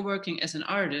 like you're working as an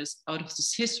artist out of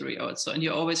this history also, and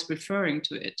you're always referring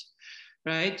to it,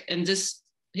 right? And this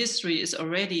history is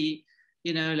already,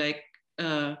 you know, like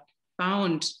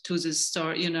bound to this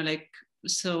story, you know, like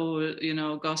soul, you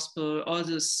know, gospel, all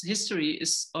this history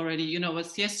is already, you know, what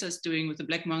Siesta is doing with the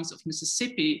Black monks of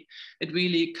Mississippi, it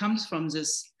really comes from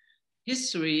this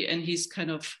history, and he's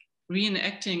kind of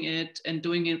reenacting it and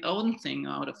doing his own thing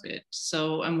out of it.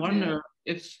 So I'm wondering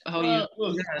if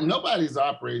nobody's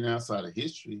operating outside of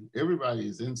history. Everybody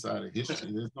is inside of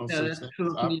history. There's no such thing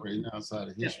as operating outside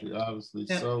of history, obviously.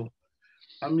 So,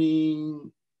 I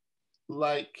mean,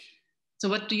 like. So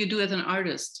what do you do as an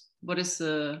artist? What is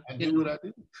the? I do what I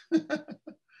do.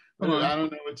 I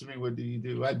don't know what you mean. What do you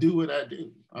do? I do what I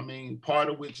do. I mean, part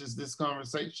of which is this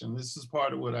conversation. This is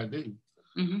part of what I do.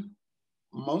 Mm-hmm.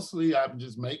 Mostly I'm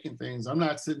just making things. I'm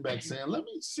not sitting back saying, let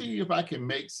me see if I can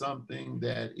make something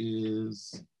that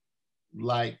is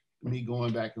like me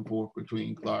going back and forth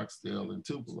between Clarksdale and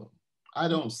Tupelo. I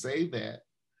don't say that.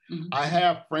 Mm-hmm. I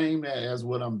have framed that as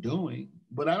what I'm doing,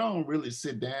 but I don't really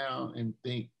sit down and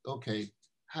think, okay,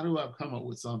 how do I come up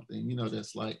with something, you know,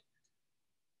 that's like,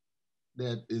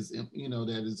 that is, you know,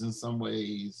 that is in some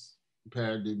ways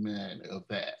paradigmatic of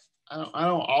that. I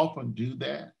don't often do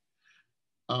that.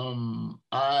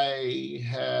 I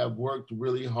have worked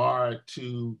really hard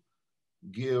to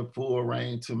give full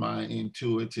rein to my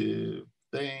intuitive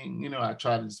thing. You know, I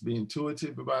try to just be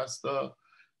intuitive about stuff.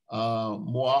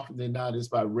 More often than not, it's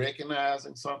by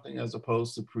recognizing something as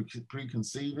opposed to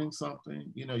preconceiving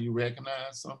something. You know, you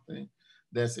recognize something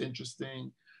that's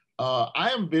interesting.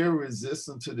 I am very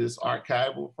resistant to this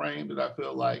archival frame that I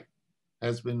feel like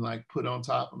has been like put on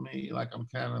top of me. Like I'm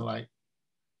kind of like,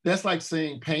 that's like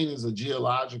saying paintings are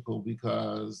geological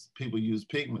because people use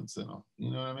pigments in them.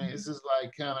 You know what I mean? It's just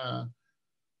like kind of,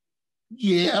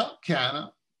 yeah, kind of.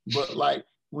 But like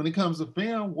when it comes to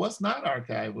film, what's not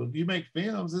archival? If you make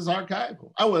films, it's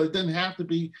archival. Oh, well, it doesn't have to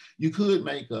be. You could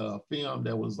make a film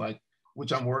that was like,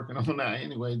 which I'm working on now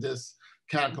anyway, just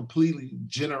kind of completely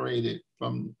generated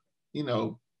from, you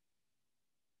know,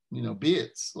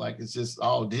 bits. Like it's just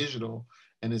all digital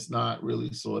and it's not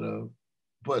really sort of,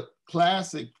 but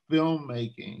classic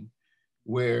filmmaking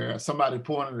where somebody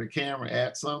pointed the camera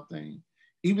at something,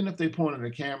 even if they pointed the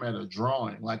camera at a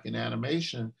drawing, like in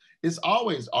animation, it's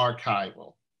always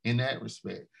archival in that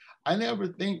respect. I never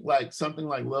think like something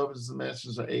like Love is the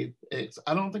Message or Apex,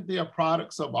 I don't think they are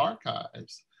products of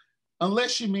archives.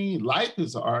 Unless you mean life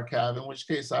is an archive, in which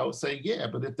case I would say, yeah,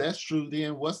 but if that's true,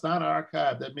 then what's not an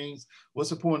archive? That means, what's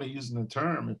the point of using the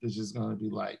term if it's just gonna be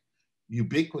like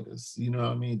ubiquitous, you know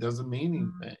what I mean? It doesn't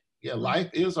mean anything. Yeah, life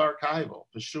is archival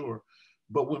for sure.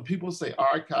 But when people say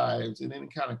archives in any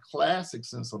kind of classic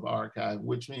sense of archive,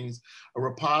 which means a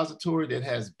repository that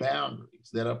has boundaries,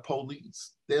 that are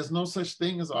policed, there's no such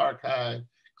thing as an archive,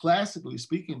 classically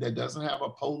speaking, that doesn't have a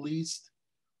policed,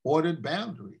 ordered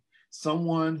boundary.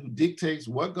 Someone who dictates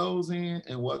what goes in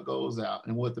and what goes out,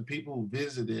 and what the people who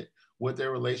visit it, what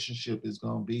their relationship is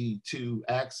going to be to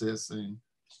accessing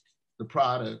the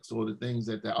products or the things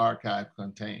that the archive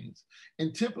contains.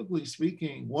 And typically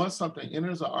speaking, once something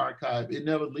enters an archive, it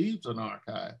never leaves an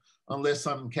archive unless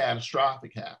something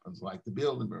catastrophic happens, like the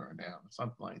building burned down or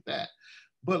something like that.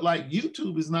 But like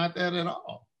YouTube is not that at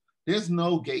all. There's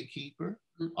no gatekeeper.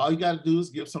 All you got to do is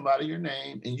give somebody your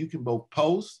name, and you can both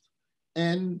post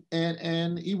and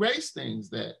erase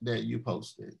things that you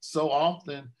posted. So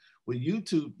often with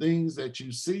YouTube, things that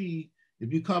you see,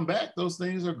 if you come back, those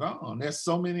things are gone. There's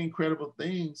so many incredible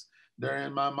things that are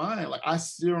in my mind. Like I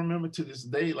still remember to this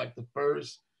day, like the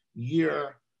first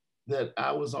year that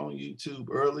I was on YouTube,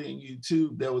 early in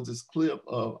YouTube, there was this clip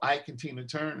of Ike and Tina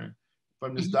Turner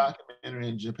from this documentary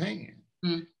in Japan.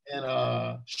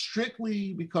 And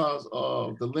strictly because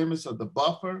of the limits of the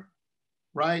buffer,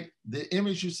 right? The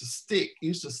image used to stick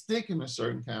in a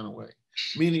certain kind of way.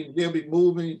 Meaning they'll be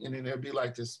moving and then they'll be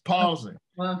like this pausing.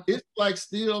 Wow. It's like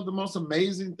still the most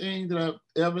amazing thing that I've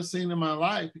ever seen in my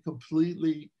life. It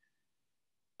completely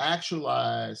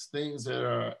actualize things that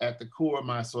are at the core of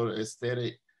my sort of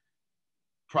aesthetic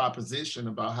proposition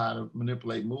about how to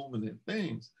manipulate movement and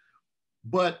things.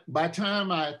 But by the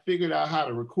time I figured out how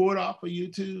to record off of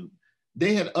YouTube,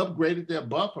 they had upgraded their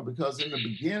buffer, because in the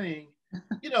beginning,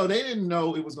 you know, they didn't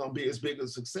know it was going to be as big a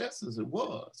success as it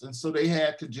was. And so they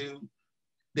had to do,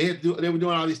 they were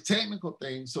doing all these technical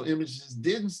things so images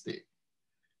didn't stick.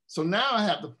 So now I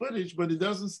have the footage, but it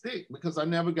doesn't stick because I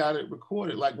never got it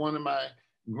recorded. Like one of my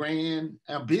grand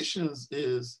ambitions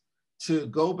is to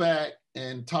go back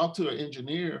and talk to an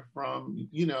engineer from,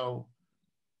 you know,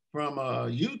 from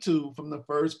YouTube from the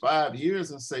first 5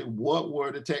 years and say, what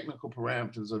were the technical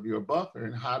parameters of your buffer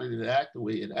and how did it act the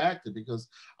way it acted? Because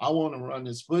I want to run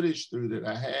this footage through that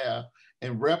I have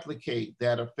and replicate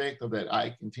that effect of that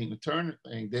Ike and Tina Turner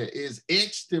thing that is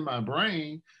etched in my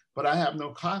brain, but I have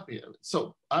no copy of it.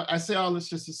 So I say all this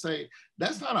just to say,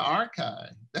 that's not an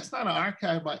archive. That's not an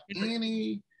archive by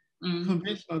any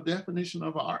conventional definition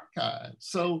of an archive.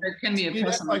 So it can be a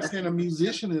that's like saying a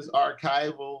musician is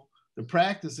archival. The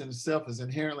practice in itself is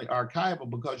inherently archival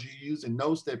because you're using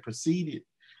notes that preceded,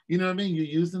 you know what I mean? You're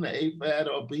using the A flat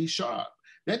or B sharp.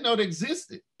 That note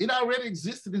existed. It already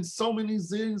existed in so many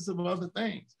zillions of other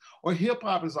things. Or hip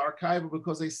hop is archival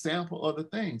because they sample other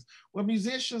things. Well,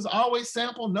 musicians always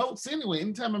sample notes anyway.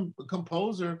 Anytime a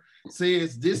composer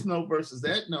says this note versus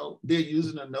that note, they're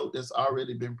using a note that's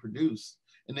already been produced.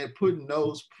 And they're putting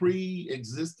those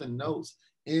pre-existing notes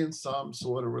in some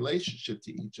sort of relationship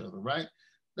to each other, right?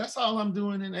 That's all I'm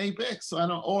doing in Apex. So I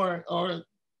don't, or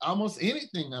almost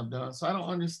anything I've done. So I don't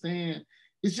understand.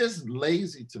 It's just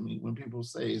lazy to me when people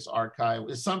say it's archival.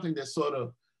 It's something that sort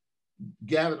of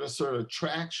gathered a sort of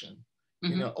traction,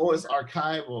 you know, or it's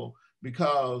archival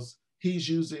because he's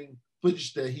using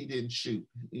footage that he didn't shoot.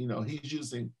 You know, he's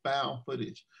using found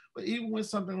footage. But even with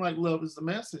something like Love is the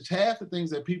Message, half the things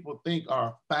that people think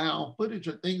are found footage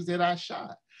are things that I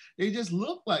shot. They just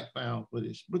look like found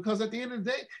footage because at the end of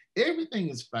the day, everything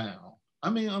is found. I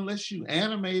mean, unless you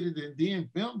animated and then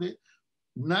filmed it,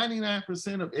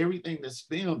 99% of everything that's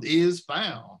filmed is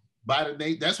found by the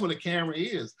name. That's what a camera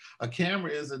is. A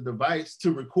camera is a device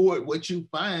to record what you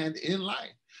find in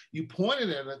life. You point it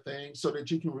at a thing so that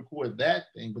you can record that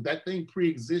thing, but that thing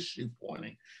pre-exists you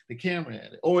pointing the camera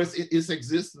at it, or its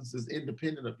existence is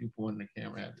independent of you pointing the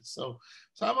camera at it. So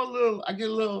I get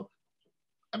a little,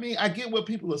 I mean, I get what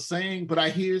people are saying, but I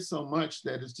hear so much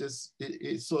that it's just,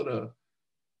 it's sort of,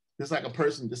 it's like a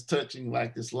person just touching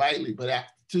like this lightly, but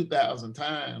after 2,000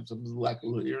 times, I'm like a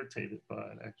little irritated by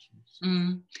it actually. So,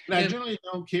 and I generally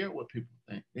don't care what people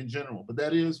think in general, but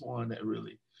that is one that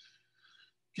really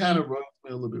kind of rubs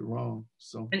me a little bit wrong.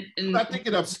 So I think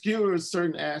it obscures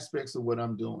certain aspects of what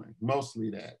I'm doing.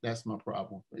 Mostly that's my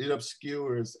problem. It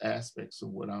obscures aspects of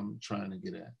what I'm trying to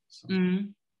get at. So.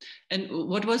 And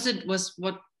what was it,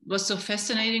 what was so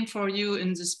fascinating for you in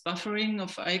this buffering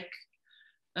of Ike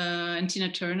and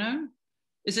Tina Turner.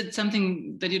 Is it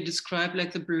something that you describe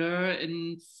like the Blur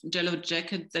in Yellow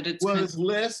Jacket, that it's well, it's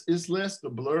less the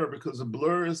Blur, because the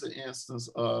Blur is an instance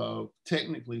of,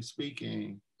 technically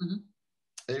speaking,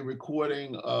 a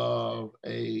recording of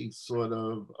a sort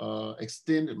of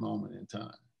extended moment in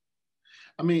time.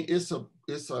 I mean, it's the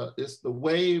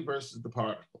wave versus the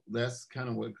particle. That's kind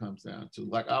of what it comes down to.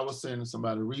 Like I was saying to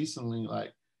somebody recently,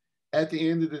 like at the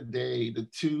end of the day, the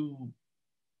two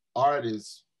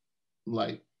artists,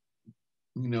 like,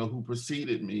 you know, who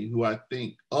preceded me, who I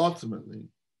think ultimately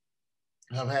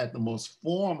have had the most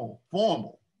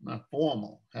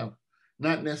have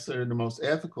not necessarily the most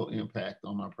ethical impact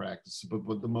on my practice,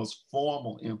 but the most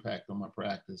formal impact on my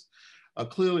practice, are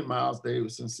clearly Miles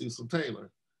Davis and Cecil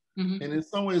Taylor. And in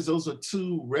some ways, those are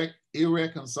two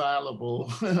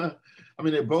irreconcilable. I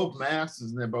mean, they're both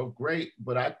masters and they're both great,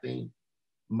 but I think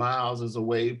Miles is a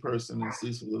wave person and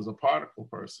Cecil is a particle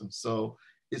person. So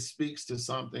it speaks to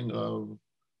something of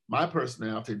my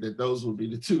personality, that those would be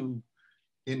the two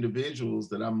individuals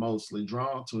that I'm mostly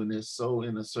drawn to, and they're so,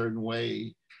 in a certain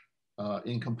way,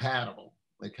 incompatible.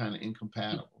 They're kind of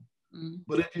incompatible.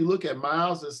 But if you look at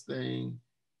Miles's thing,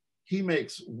 he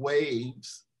makes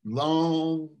waves,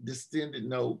 long, distended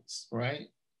notes, right?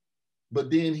 But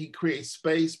then he creates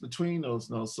space between those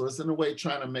notes. So it's in a way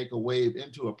trying to make a wave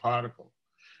into a particle.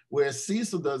 Whereas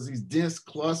Cecil does these dense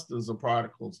clusters of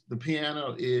particles. The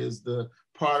piano is the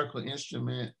particle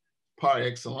instrument par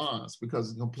excellence, because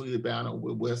it's completely bound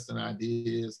with Western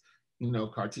ideas, you know,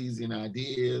 Cartesian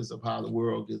ideas of how the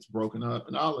world gets broken up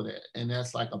and all of that. And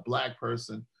that's like a Black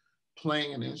person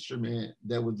playing an instrument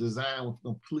that was designed with a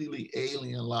completely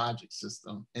alien logic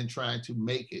system and trying to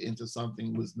make it into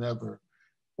something was never,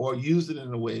 or use it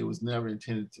in a way it was never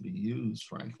intended to be used,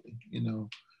 frankly, you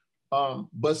know.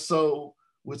 But so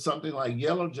with something like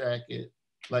Yellow Jacket,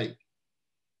 like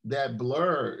that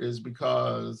blur is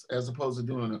because, as opposed to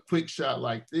doing a quick shot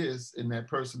like this, and that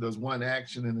person does one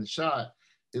action in the shot,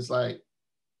 it's like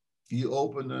you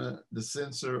open the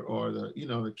sensor or the, you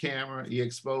know, the camera, you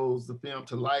expose the film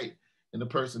to light, and the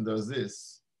person does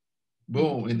this,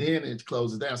 boom, and then it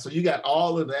closes down. So you got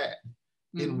all of that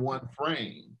in one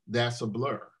frame. That's a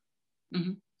blur.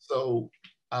 So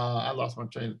I lost my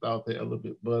train of thought there a little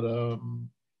bit, but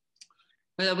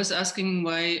I was asking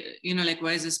why, you know, like,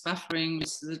 why is this buffering?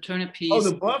 Is the Turner piece? Oh,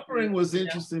 the buffering was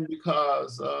interesting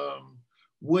because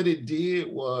what it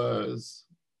did was,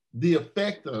 the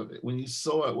effect of it when you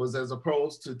saw it was, as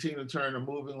opposed to Tina Turner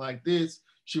moving like this,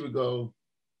 she would go,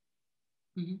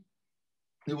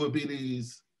 it would be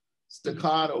these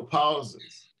staccato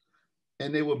pauses,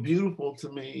 and they were beautiful to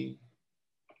me.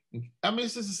 I mean,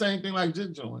 it's just the same thing like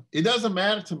jig joint. It doesn't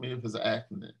matter to me if it's an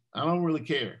accident. I don't really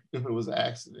care if it was an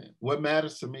accident. What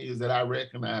matters to me is that I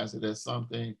recognize it as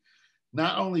something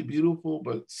not only beautiful,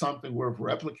 but something worth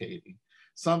replicating,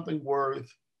 something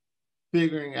worth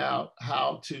figuring out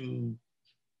how to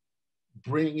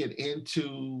bring it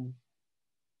into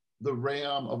the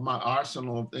realm of my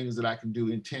arsenal of things that I can do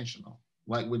intentional,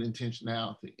 like with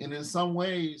intentionality. And in some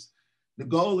ways, the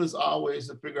goal is always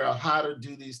to figure out how to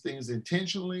do these things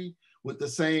intentionally with the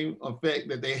same effect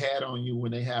that they had on you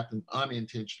when they happen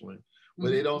unintentionally, where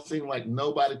they don't seem like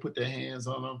nobody put their hands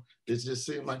on them. It just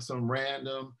seemed like some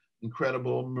random,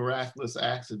 incredible, miraculous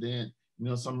accident, you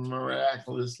know, some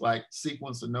miraculous like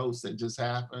sequence of notes that just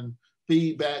happened.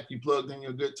 Feedback, you plugged in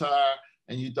your guitar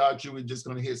and you thought you were just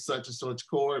gonna hit such and such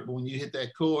chord, but when you hit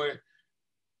that chord,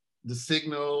 the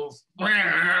signals,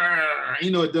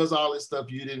 you know, it does all this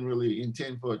stuff you didn't really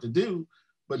intend for it to do.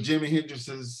 But Jimi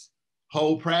Hendrix's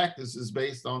whole practice is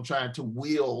based on trying to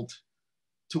wield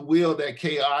that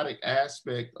chaotic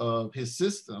aspect of his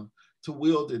system, to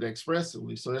wield it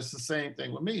expressively. So that's the same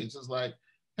thing with me. It's just like,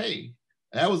 hey,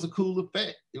 that was a cool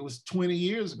effect. It was 20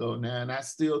 years ago now, and I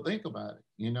still think about it,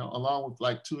 you know, along with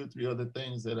like 2 or 3 other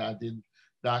things that I did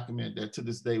document that to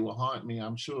this day will haunt me.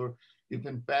 I'm sure if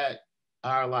in fact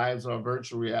our lives are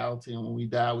virtual reality, and when we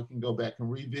die, we can go back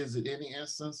and revisit any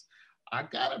instance, I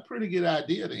got a pretty good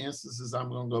idea of the instances I'm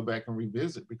gonna go back and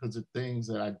revisit, because of things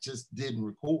that I just didn't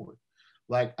record.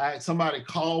 Like somebody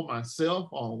called my cell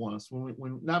phone once,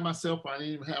 when not my cell phone, I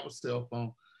didn't even have a cell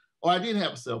phone. Or I did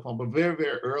have a cell phone, but very,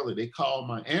 very early, they called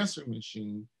my answering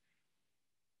machine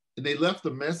and they left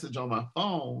a message on my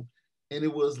phone. And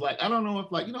it was like, I don't know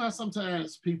if, like, you know how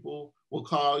sometimes people will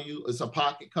call you, it's a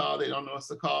pocket call, they don't know it's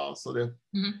a call. So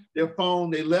their phone,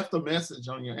 they left a message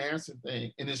on your answer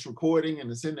thing and it's recording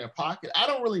and it's in their pocket. I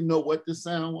don't really know what this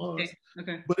sound was,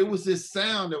 but it was this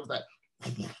sound that was like,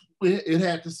 it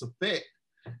had this effect.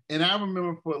 And I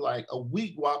remember for like a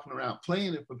week walking around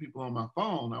playing it for people on my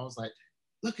phone. I was like,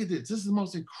 look at this. This is the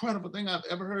most incredible thing I've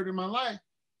ever heard in my life.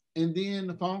 And then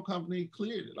the phone company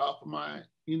cleared it off of my,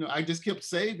 you know, I just kept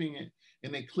saving it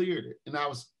and they cleared it. And I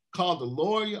was called the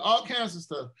lawyer, all kinds of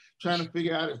stuff, trying to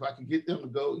figure out if I could get them to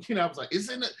go. You know, I was like,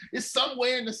 it's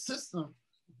somewhere in the system.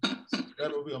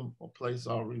 That'll be a place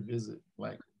I'll revisit,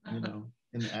 like, you know,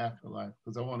 in the afterlife,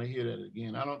 because I want to hear that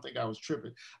again. I don't think I was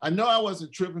tripping. I know I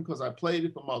wasn't tripping because I played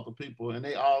it for multiple people and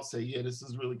they all say, yeah, this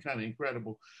is really kind of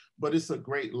incredible, but it's a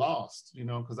great loss, you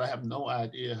know, because I have no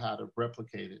idea how to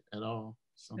replicate it at all.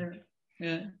 So.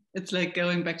 Yeah, it's like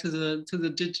going back to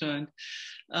the disjoint.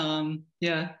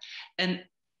 Yeah, and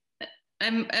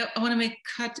I want to make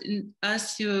cut and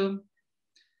ask you.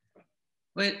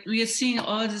 Well, we are seeing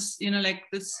all this, you know, like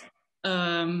this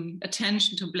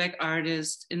attention to Black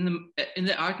artists in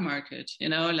the art market. You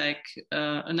know, like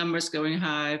numbers going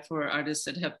high for artists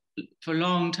that have for a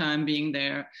long time being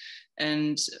there,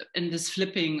 and this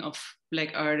flipping of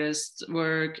Black artists'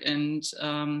 work and.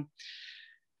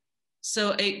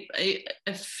 So I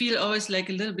feel always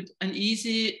like a little bit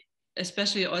uneasy,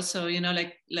 especially also, you know,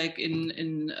 like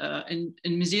in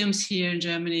museums here in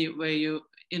Germany where you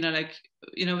know, like,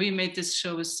 you know, we made this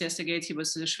show with Siesta Gates. He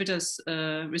was the Schwitters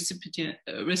recipient,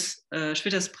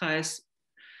 Schwitters Prize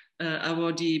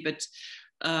awardee, but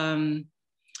I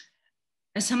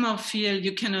somehow feel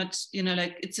you cannot, you know,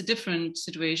 like it's a different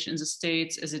situation in the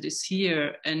States as it is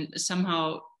here, and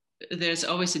somehow there's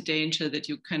always a danger that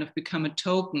you kind of become a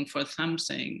token for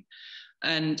something,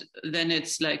 and then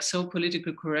it's like so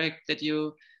politically correct that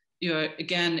you're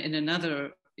again in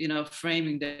another, you know,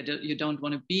 framing that you don't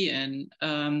want to be in.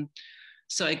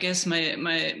 So I guess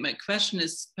my question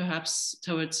is perhaps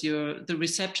towards the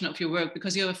reception of your work,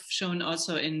 because you have shown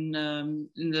also in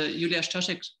the Julia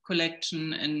Stoschek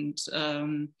collection, and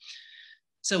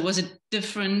so was it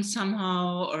different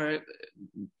somehow, or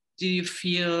do you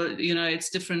feel, you know,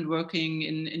 it's different working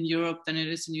in Europe than it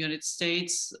is in the United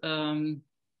States?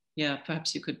 Yeah,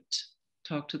 perhaps you could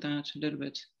talk to that a little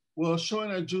bit. Well,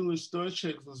 showing at Julia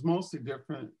Stoschek was mostly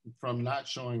different from not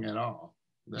showing at all.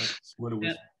 That's what it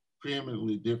was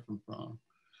preeminently different from.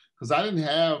 Because I didn't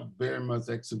have very much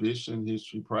exhibition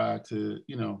history prior to,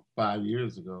 you know, 5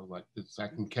 years ago. Like this, I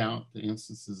can count the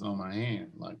instances on my hand,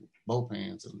 like both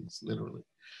hands at least, literally.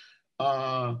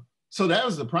 So that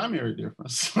was the primary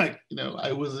difference. Like, you know,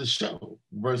 it was a show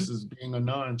versus being a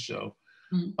non-show.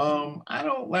 Mm-hmm. I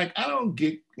don't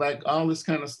get like all this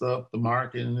kind of stuff, the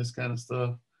market and this kind of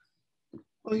stuff.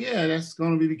 Well, yeah, that's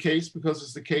going to be the case because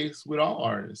it's the case with all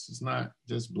artists. It's not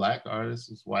just Black artists,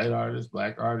 it's white artists,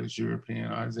 Black artists, European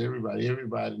artists, everybody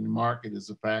in the market is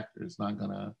a factor. It's not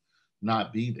going to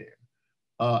not be there.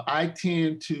 I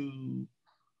tend to,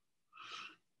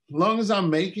 as long as I'm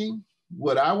making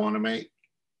what I want to make,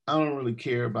 I don't really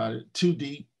care about it too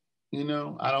deep. You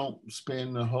know, I don't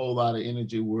spend a whole lot of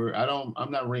energy where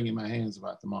I'm not wringing my hands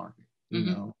about the market, you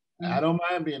know. I don't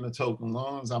mind being a token, as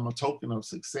long as I'm a token of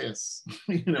success.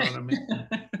 You know what I mean?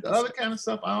 The other kind of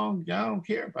stuff, I don't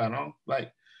care about. I don't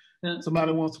like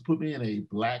somebody wants to put me in a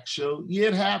Black show. Yeah,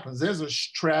 it happens. There's a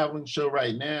traveling show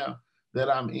right now that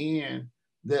I'm in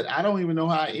that I don't even know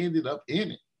how I ended up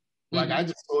in it. Like I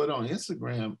just saw it on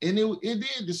Instagram, and it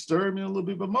did disturb me a little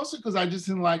bit, but mostly because I just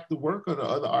didn't like the work of the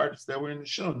other artists that were in the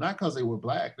show, not because they were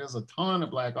Black. There's a ton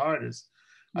of Black artists.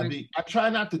 I try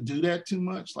not to do that too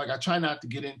much. Like I try not to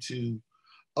get into,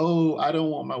 oh, I don't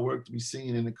want my work to be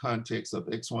seen in the context of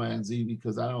X, Y, and Z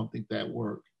because I don't think that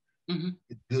work is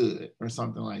good or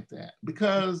something like that.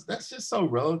 Because that's just so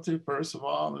relative, first of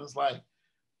all. And it's like,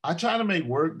 I try to make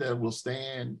work that will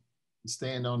stand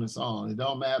on its own. It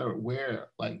don't matter where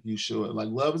like you show it. Like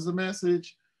Love is the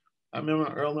Message. I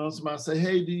remember early on somebody say,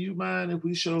 hey, do you mind if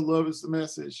we show Love is the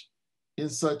Message in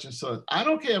such and such? I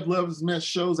don't care if Love is the Message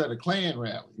shows at a Klan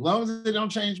rally. As long as they don't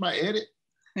change my edit,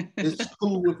 it's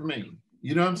cool with me.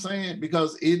 You know what I'm saying?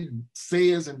 Because it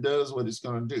says and does what it's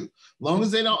going to do. As long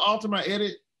as they don't alter my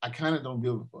edit, I kind of don't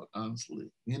give a fuck, honestly.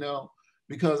 You know,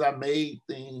 because I made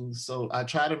things, so I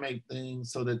try to make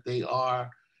things so that they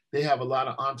have a lot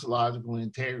of ontological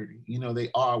integrity. You know, they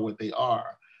are what they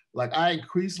are. Like I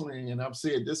increasingly, and I've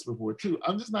said this before too,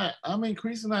 I'm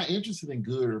increasingly not interested in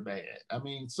good or bad. I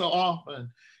mean, so often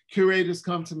curators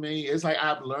come to me, it's like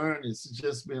I've learned, it's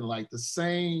just been like the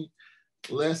same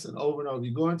lesson over and over.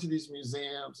 You go into these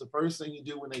museums, the first thing you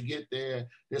do when they get there,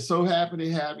 they're so happy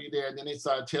to have you there, and then they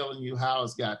start telling you how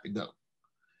it's got to go.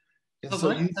 And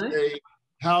so you say,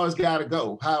 how it's got to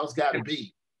go, how it's got to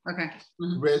be. Okay.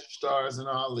 Registrars and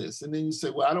all this. And then you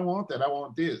say, well, I don't want that. I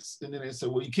want this. And then they say,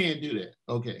 well, you can't do that.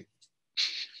 Okay.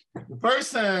 The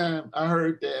first time I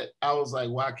heard that, I was like,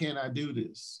 why can't I do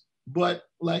this? But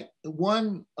like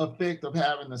one effect of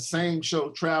having the same show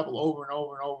travel over and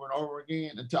over and over and over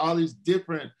again into all these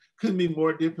different, could be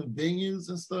more different venues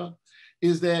and stuff,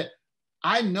 is that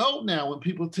I know now when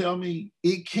people tell me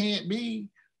it can't be,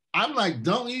 I'm like,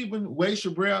 don't even waste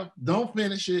your breath. Don't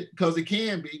finish it, because it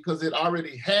can be, because it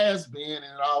already has been and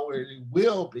it already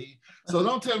will be. So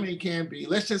don't tell me it can't be.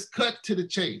 Let's just cut to the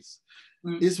chase.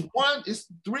 It's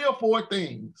 3 or 4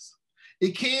 things.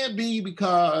 It can't be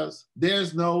because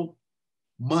there's no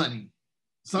money.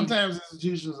 Sometimes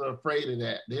institutions are afraid of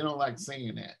that. They don't like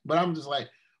saying that. But I'm just like,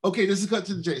 okay, this is cut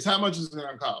to the chase. How much is it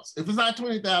going to cost? If it's not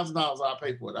 $20,000, I'll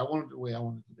pay for it. I want it the way I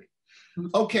want it to be.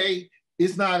 Okay,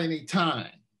 it's not any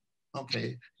time.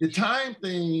 Okay, the time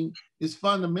thing is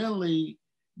fundamentally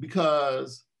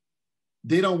because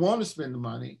they don't want to spend the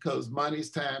money, because money is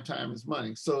time, time is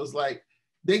money. So it's like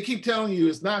they keep telling you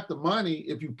it's not the money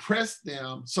if you press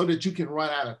them so that you can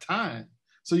run out of time.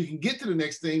 So you can get to the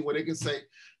next thing where they can say,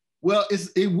 well,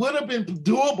 it would have been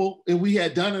doable if we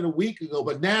had done it a week ago,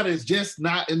 but now there's just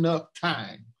not enough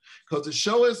time because the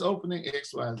show is opening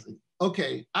X, Y, Z.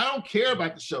 Okay, I don't care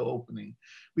about the show opening,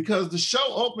 because the show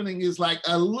opening is like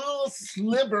a little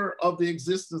sliver of the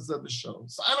existence of the show.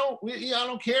 So I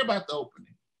don't care about the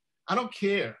opening. I don't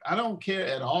care. I don't care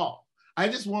at all. I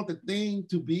just want the thing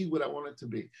to be what I want it to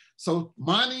be. So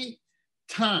money,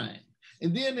 time.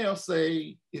 And then they'll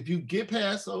say, if you get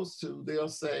past those two, they'll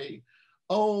say,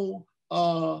 oh,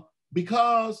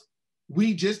 because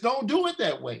we just don't do it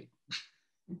that way.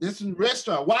 This is a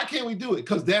restaurant. Why can't we do it?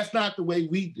 Because that's not the way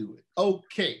we do it.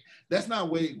 Okay, that's not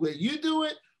the way you do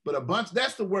it, but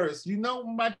that's the worst. You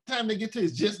know, by the time they get to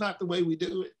it's just not the way we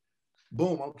do it.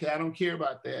 Boom, okay, I don't care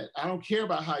about that. I don't care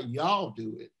about how y'all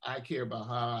do it. I care about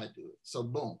how I do it. So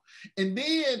boom. And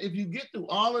then if you get through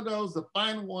all of those, the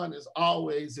final one is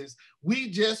always we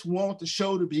just want the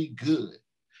show to be good.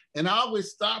 And I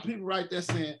always stop people right there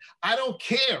saying, I don't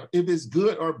care if it's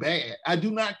good or bad. I do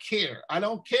not care. I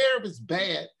don't care if it's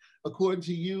bad according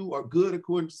to you or good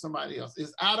according to somebody else.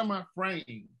 It's out of my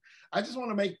frame. I just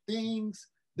want to make things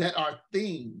that are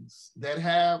things that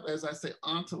have, as I say,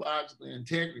 ontological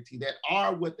integrity, that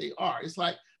are what they are. It's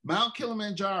like Mount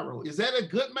Kilimanjaro. Is that a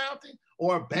good mountain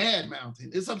or a bad mountain?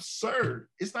 It's absurd.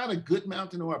 It's not a good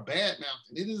mountain or a bad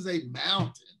mountain. It is a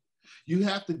mountain. You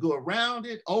have to go around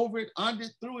it, over it, under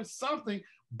it, through it, something,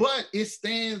 but it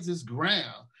stands its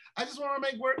ground. I just want to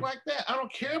make work like that. I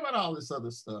don't care about all this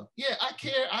other stuff. Yeah, I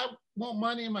care. I want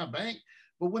money in my bank,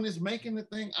 but when it's making the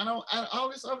thing, all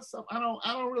this other stuff, I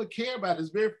don't really care about it.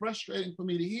 It's very frustrating for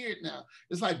me to hear it now.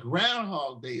 It's like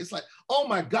Groundhog Day. It's like, oh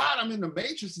my God, I'm in the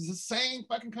Matrix. It's the same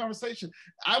fucking conversation.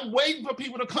 I'm waiting for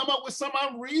people to come up with some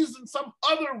other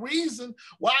reason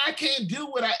why I can't do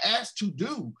what I asked to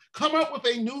do. Come up with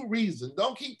a new reason.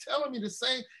 Don't keep telling me the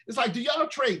same. It's like, do y'all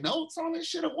trade notes on this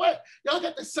shit or what? Y'all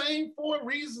got the same 4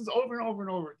 reasons over and over and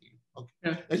over again.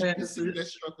 Okay, as you can see, that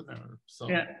struck a nerve. So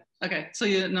yeah, okay. So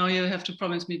now you have to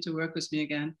promise me to work with me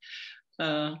again.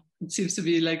 It seems to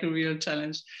be like a real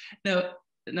challenge. No,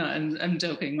 I'm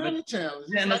joking. Not a challenge.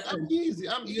 It's like, I'm easy.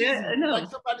 Yeah, like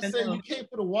somebody saying you can't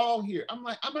put a wall here. I'm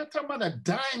like, I'm not talking about a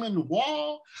diamond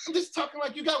wall. I'm just talking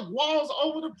like you got walls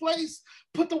over the place.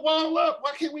 Put the wall up.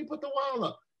 Why can't we put the wall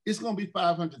up? It's gonna be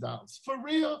 $500. For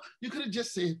real? You could have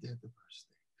just said that the first day.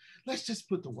 Let's just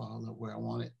put the wall up where I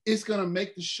want it. It's gonna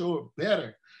make the show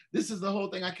better. This is the whole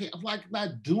thing. I'm like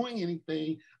not doing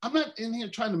anything. I'm not in here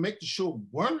trying to make the show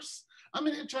worse. I'm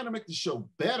in here trying to make the show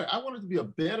better. I want it to be a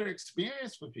better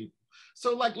experience for people.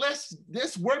 So like,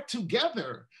 let's work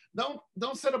together.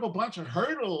 Don't set up a bunch of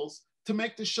hurdles to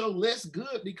make the show less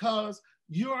good because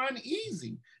you're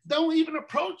uneasy. Don't even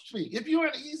approach me. If you're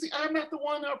uneasy, I'm not the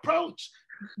one to approach.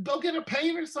 Go get a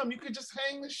paint or something. You could just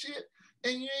hang the shit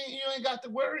and you ain't got to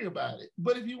worry about it.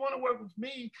 But if you want to work with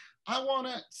me,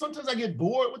 sometimes I get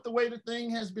bored with the way the thing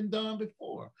has been done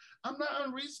before. I'm not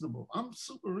unreasonable. I'm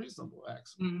super reasonable,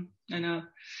 actually. I know.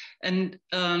 And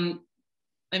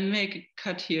I make a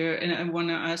cut here and I want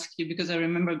to ask you, because I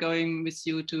remember going with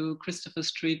you to Christopher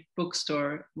Street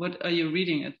bookstore. What are you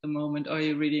reading at the moment? Are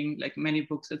you reading like many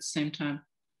books at the same time?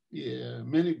 Yeah,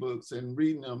 many books, and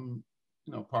reading them,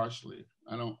 partially.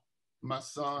 My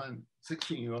son,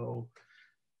 16-year-old,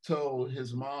 told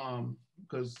his mom,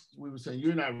 because we were saying,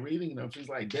 you're not reading them. She's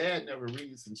like, Dad never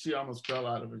reads. And she almost fell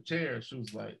out of her chair. She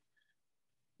was like,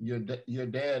 your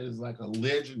dad is like a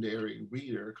legendary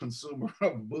reader, consumer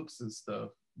of books and stuff.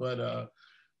 But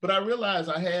I realized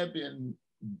I had been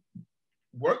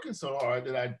working so hard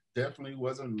that I definitely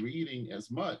wasn't reading as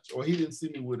much, or he didn't see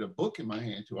me with a book in my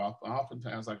hand too often.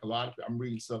 Oftentimes, like a lot of I'm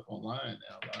reading stuff online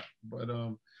now a lot. But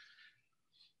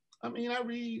I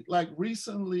read, like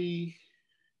recently,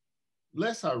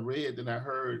 less I read than I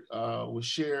heard was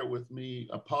shared with me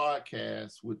a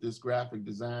podcast with this graphic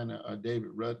designer,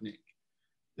 David Rudnick.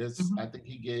 This, I think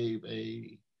he gave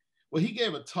he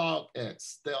gave a talk at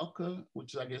Stelka,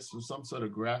 which I guess was some sort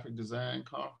of graphic design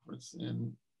conference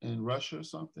in Russia or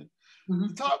something.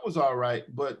 The talk was all right,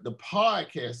 but the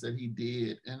podcast that he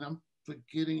did, and I'm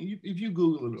forgetting, if you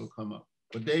Google it, it'll come up.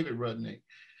 But David Rudnick,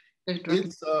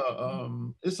 it's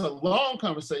a long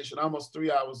conversation, almost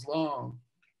 3 hours long,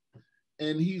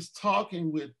 and he's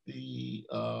talking with the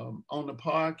on the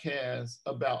podcast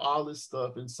about all this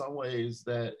stuff in some ways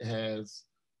that is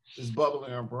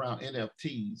bubbling up around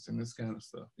NFTs and this kind of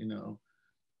stuff,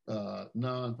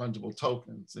 non-fungible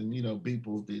tokens. And,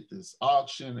 people did this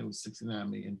auction, it was $69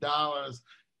 million.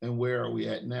 And where are we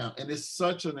at now? And it's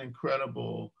such an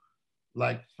incredible,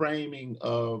 framing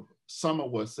of some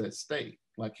of what's at stake.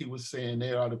 Like he was saying,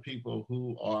 there are the people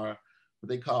who are what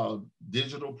they call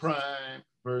digital prime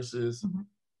versus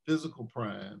physical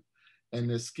prime. And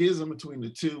the schism between the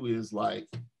two is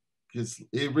because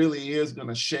it really is going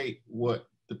to shape what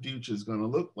the future is going to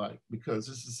look like, because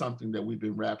this is something that we've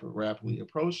been rapidly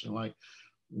approaching.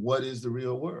 What is the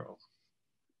real world?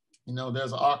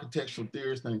 There's an architectural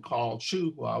theorist named Carl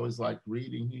Chu, who I always liked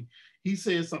reading. He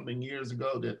said something years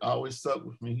ago that always stuck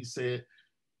with me. He said,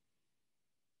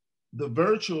 the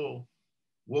virtual,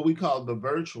 what we call the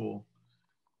virtual,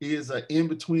 is an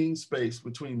in-between space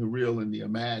between the real and the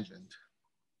imagined.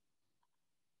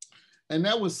 And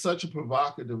that was such a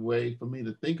provocative way for me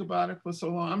to think about it for so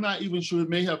long. I'm not even sure, it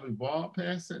may have evolved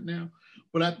past that now,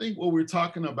 but I think what we're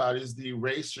talking about is the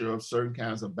erasure of certain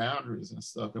kinds of boundaries and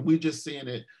stuff. And we're just seeing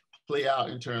it play out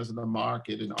in terms of the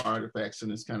market and artifacts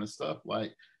and this kind of stuff.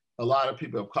 Like, a lot of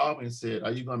people have called me and said,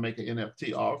 are you going to make an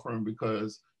NFT offering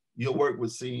because your work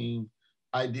would seem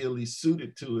ideally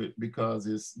suited to it because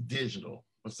it's digital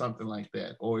or something like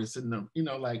that, or it's in the,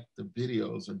 like the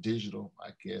videos are digital,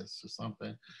 I guess, or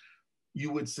something.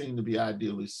 You would seem to be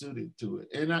ideally suited to it.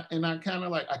 And I kind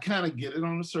of get it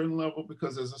on a certain level,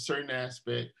 because there's a certain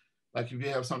aspect, like if you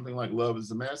have something like Love Is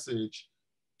the Message,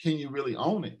 can you really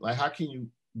own it? Like,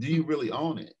 do you really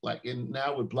own it? And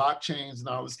now with blockchains and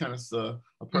all this kind of stuff,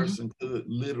 a person could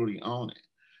literally own it.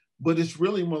 But it's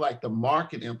really more like the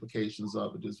market implications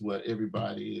of it is what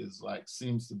everybody is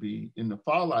seems to be in the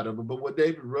fallout of it. But what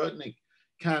David Rudnick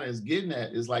kind of is getting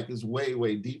at is it's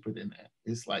way deeper than that.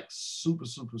 It's super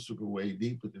way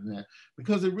deeper than that,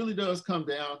 because it really does come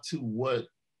down to what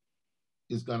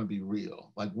is going to be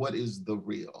real. What is the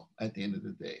real at the end of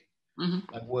the day?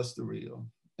 What's the real?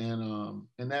 And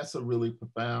that's a really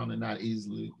profound and not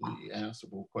easily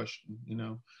answerable question.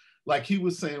 He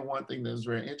was saying one thing that was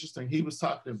very interesting. He was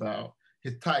talking about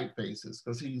his typefaces,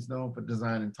 because he's known for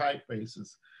designing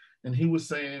typefaces, and he was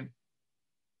saying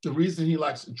the reason he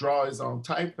likes to draw his own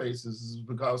typefaces is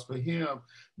because for him,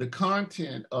 the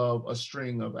content of a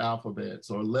string of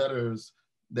alphabets or letters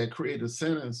that create a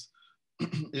sentence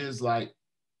is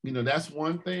that's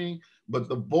one thing, but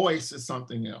the voice is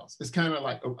something else. It's kind of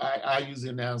like, I use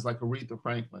it now as Aretha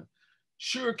Franklin.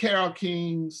 Sure, Carole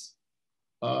King's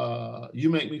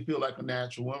You Make Me Feel Like a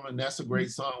Natural Woman, that's a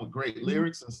great song with great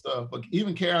lyrics and stuff, but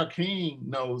even Carole King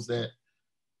knows that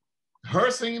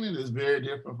her singing it is very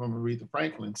different from Aretha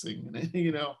Franklin singing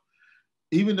it,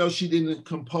 even though she didn't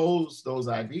compose those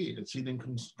ideas, she didn't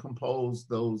compose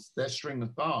that string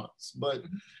of thoughts, but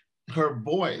her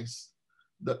voice,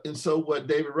 and so what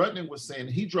David Rudnick was saying,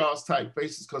 he draws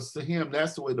typefaces because to him,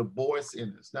 that's the way the voice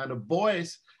enters. Now the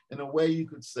voice, in a way you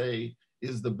could say,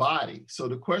 is the body. So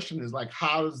the question is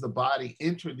how does the body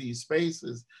enter these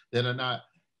spaces that are not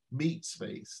meat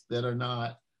space, that are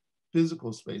not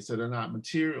physical space, that are not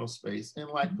material space? And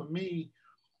for me,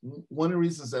 one of the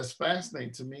reasons that's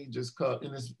fascinating to me,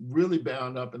 and it's really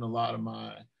bound up in a lot of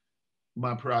my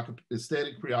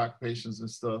aesthetic preoccupations and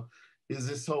stuff, is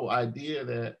this whole idea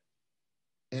that,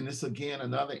 and it's again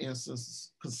another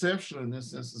instance, conceptual in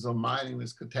this instance of mining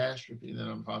this catastrophe that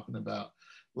I'm talking about.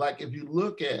 If you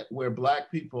look at where Black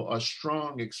people are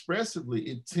strong expressively,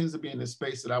 it tends to be in the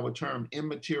space that I would term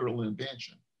immaterial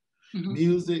invention.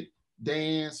 Music,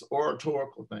 dance,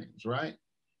 oratorical things, right?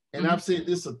 And I've said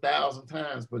this 1,000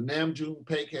 times, but Nam June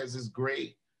Paik has this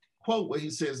great quote where he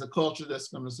says, the culture that's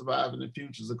going to survive in the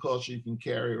future is a culture you can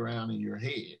carry around in your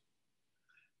head.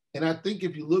 And I think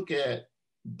if you look at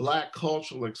Black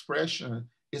cultural expression,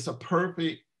 it's a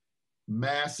perfect,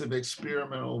 massive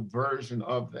experimental version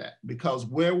of that, because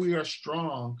where we are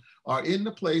strong are in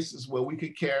the places where we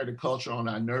could carry the culture on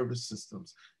our nervous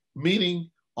systems, meaning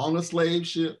on a slave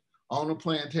ship, on a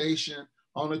plantation,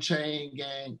 on a chain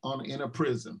gang, in a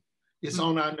prison. It's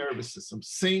on our nervous system,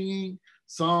 singing,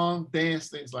 song, dance,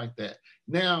 things like that.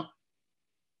 Now,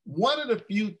 one of the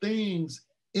few things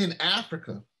in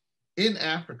Africa, in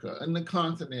the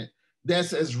continent,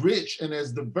 that's as rich and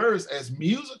as diverse as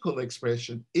musical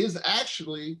expression is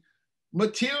actually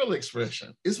material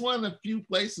expression. It's one of the few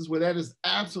places where that is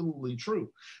absolutely true.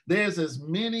 There's as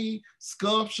many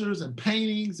sculptures and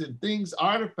paintings and things,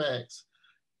 artifacts,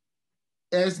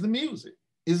 as the music.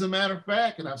 As a matter of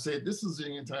fact, and I've said this a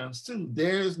zillion times too,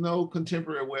 there's no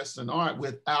contemporary Western art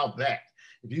without that.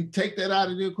 If you take that out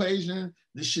of the equation,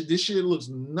 this shit looks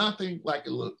nothing like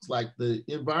it looks. Like the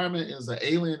environment is an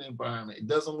alien environment. It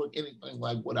doesn't look anything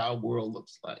like what our world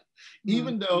looks like.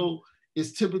 Even though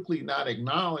it's typically not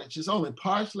acknowledged, it's only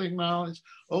partially acknowledged.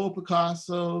 Oh,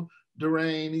 Picasso,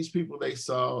 Derain, these people, they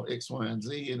saw X, Y, and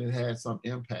Z, and it had some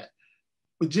impact.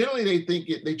 But generally they think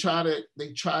they try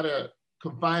to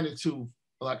confine it to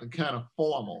like a kind of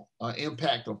formal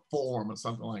impact of form or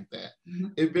something like that.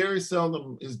 It very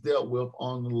seldom is dealt with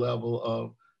on the level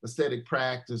of aesthetic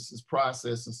practices,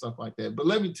 process, and stuff like that. But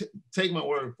let me take my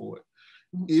word for it.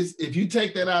 If you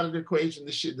take that out of the equation,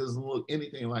 this shit doesn't look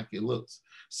anything like it looks.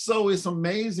 So it's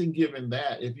amazing, given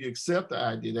that, if you accept the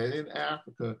idea that in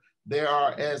Africa, there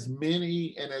are as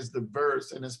many and as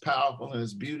diverse and as powerful and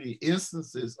as beauty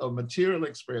instances of material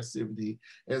expressivity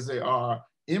as there are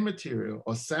immaterial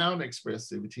or sound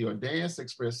expressivity or dance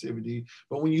expressivity.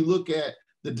 But when you look at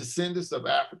the descendants of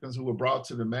Africans who were brought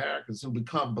to the Americas who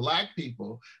become Black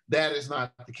people, that is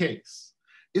not the case.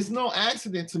 It's no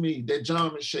accident to me that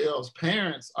John Michel's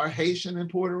parents are Haitian and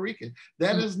Puerto Rican.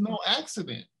 That is no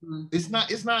accident. It's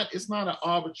not an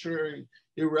arbitrary,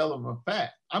 irrelevant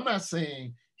fact. I'm not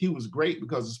saying he was great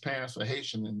because his parents were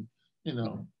Haitian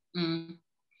and,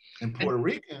 and Puerto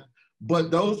Rican,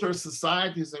 but those are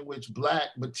societies in which Black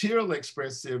material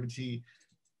expressivity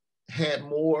had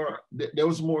more, there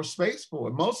was more space for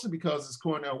it, mostly because, as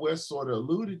Cornel West sort of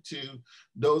alluded to,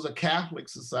 those are Catholic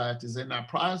societies and not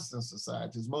Protestant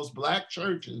societies. Most Black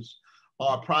churches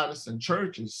are Protestant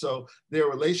churches. So their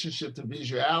relationship to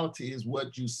visuality is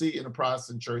what you see in a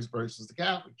Protestant church versus the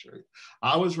Catholic church.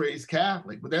 I was raised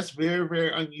Catholic, but that's very,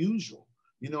 very unusual,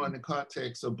 in the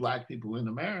context of Black people in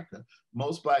America.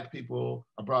 Most Black people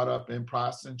are brought up in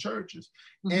Protestant churches.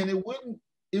 And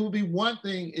it would be one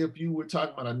thing if you were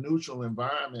talking about a neutral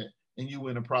environment and you were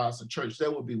in a Protestant church.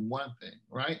 That would be one thing,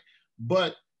 right?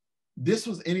 But this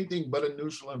was anything but a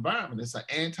neutral environment. It's an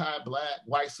anti-Black,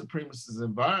 white supremacist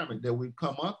environment that we've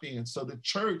come up in. So the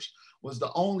church was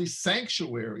the only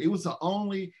sanctuary. It was the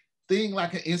only thing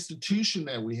like an institution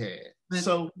that we had.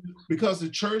 So because the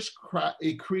church,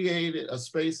 it created a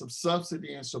space of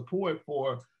subsidy and support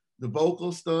for the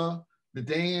vocal stuff, the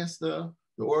dance stuff,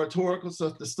 the oratorical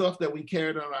stuff, the stuff that we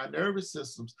carried on our nervous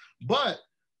systems. But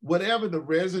whatever the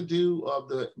residue of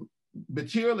the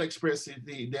material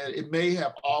expressivity that it may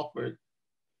have offered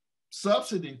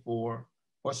subsidy for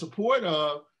or support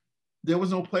of, there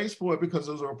was no place for it because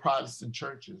those were Protestant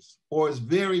churches, or it's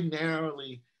very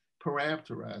narrowly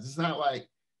parameterized. It's not like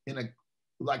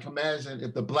imagine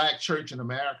if the Black church in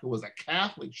America was a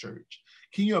Catholic church.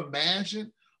 Can you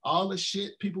imagine all the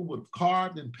shit people would have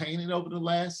carved and painted over the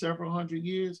last several hundred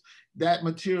years? That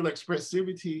material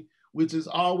expressivity, which is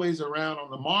always around on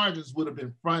the margins, would have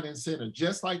been front and center,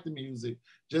 just like the music,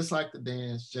 just like the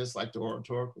dance, just like the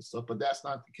oratorical stuff, but that's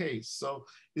not the case. So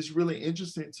it's really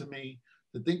interesting to me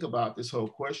to think about this whole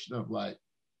question of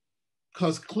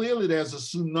because clearly there's a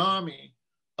tsunami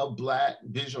of Black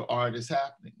visual artists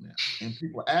happening now. And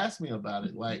people ask me about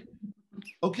it,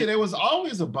 okay, there was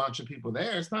always a bunch of people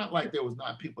there. It's not like there was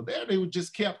not people there. They were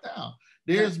just kept out.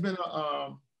 There's been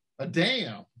a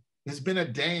dam. It's been a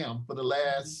dam for the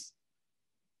last,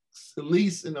 at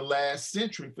least in the last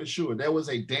century for sure. There was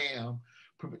a dam.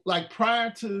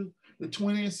 Prior to the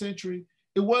 20th century,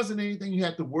 it wasn't anything you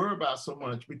had to worry about so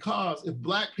much, because if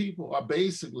Black people are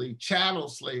basically chattel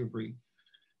slavery,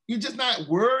 you're just not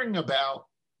worrying about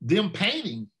them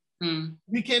painting.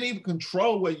 You can't even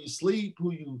control where you sleep,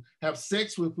 who you have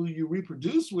sex with, who you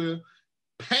reproduce with.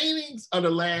 Paintings are the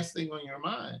last thing on your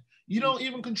mind. You don't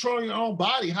even control your own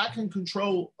body. How can you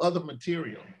control other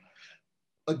material?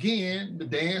 Again, the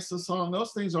dance, the song,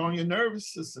 those things are on your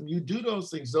nervous system. You do those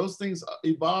things. Those things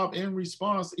evolve in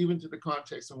response even to the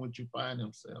context in which you find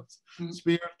themselves.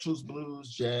 Spirituals, blues,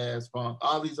 jazz, funk,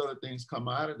 all these other things come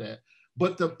out of that.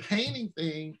 But the painting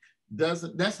thing that's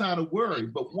not a worry.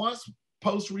 But once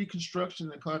post-Reconstruction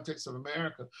in the context of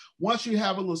America, once you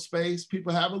have a little space,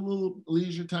 people have a little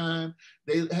leisure time,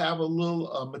 they have a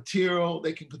little material,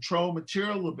 they can control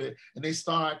material a little bit, and they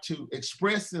start to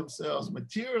express themselves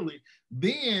materially,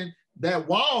 then that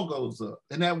wall goes up.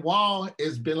 And that wall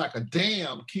has been like a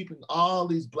dam keeping all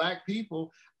these Black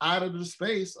people out of the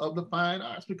space of the fine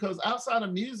arts. Because outside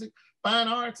of music, fine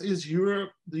arts is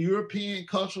Europe, the European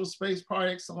cultural space par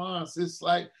excellence. It's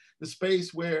like the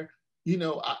space where, you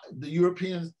know, the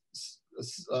European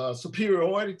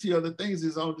superiority of the things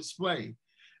is on display.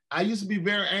 I used to be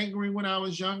very angry when I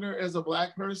was younger as a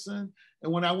Black person.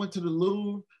 And when I went to the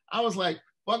Louvre, I was like,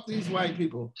 fuck these white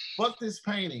people, fuck this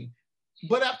painting.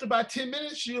 But after about 10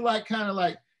 minutes, you're like, kind of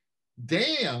like,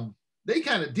 damn, they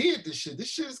kind of did this shit. This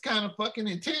shit is kind of fucking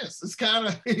intense. It's kind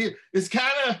of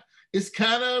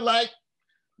like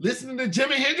listening to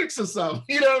Jimi Hendrix or something.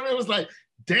 You know what I mean? It was like,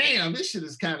 damn, this shit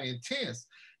is kind of intense.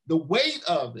 The weight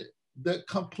of it, the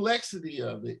complexity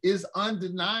of it is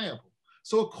undeniable.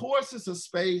 So of course it's a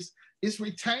space, it's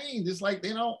retained. It's like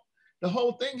they don't, the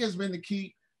whole thing has been to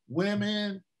keep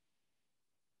women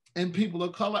and people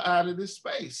of color out of this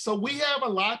space. So we have a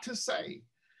lot to say.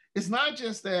 It's not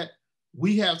just that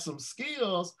we have some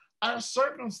skills, our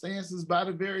circumstances by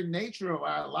the very nature of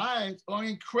our lives are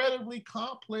incredibly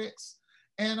complex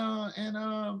and not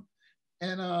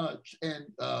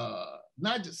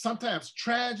just sometimes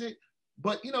tragic,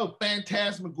 but, you know,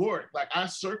 phantasmagoric. Like our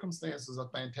circumstances are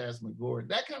phantasmagoric.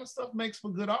 That kind of stuff makes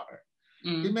for good art.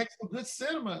 It makes for good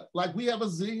cinema. Like we have a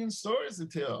zillion stories to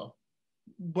tell,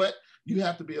 but you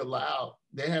have to be allowed.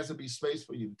 There has to be space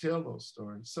for you to tell those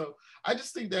stories. So I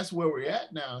just think that's where we're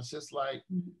at now. It's just like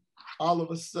all of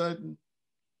a sudden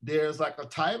there's like a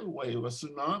tidal wave, a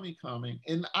tsunami coming.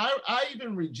 And I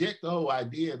even reject the whole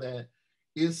idea that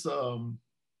it's,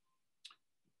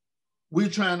 we're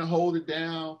trying to hold it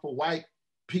down for white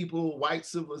people, white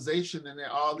civilization, and there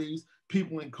are all these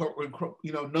people,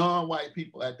 you know, non-white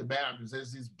people at the boundaries.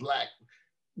 There's these Black,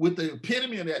 with the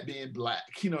epitome of that being Black,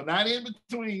 you know, not in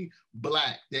between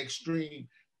Black, the extreme,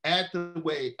 at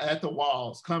the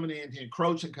walls, coming in to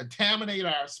encroach and contaminate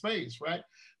our space, right?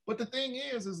 But the thing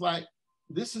is like,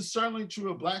 this is certainly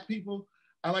true of Black people.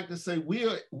 I like to say we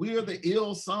are the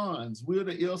ill sons. We're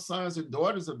the ill sons and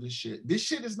daughters of this shit. This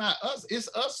shit is not us,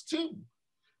 it's us too.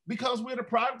 Because we're the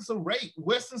products of rape.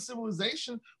 Western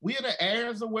civilization, we are the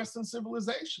heirs of Western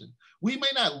civilization. We may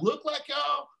not look like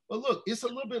y'all, but look, it's a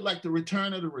little bit like the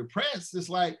return of the repressed. It's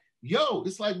like, yo,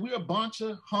 it's like we're a bunch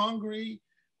of hungry,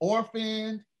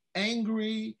 orphaned,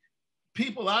 angry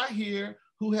people out here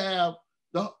who have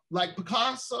like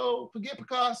Picasso, forget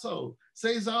Picasso,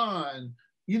 Cezanne,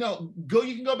 you know,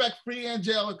 you can go back Free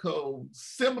Angelico,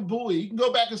 Simba Bowie, you can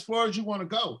go back as far as you want to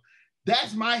go.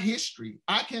 That's my history.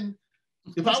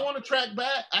 If I want to track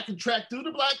back, I can track through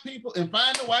the Black people and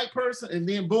find the white person, and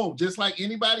then boom, just like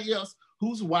anybody else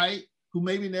who's white, who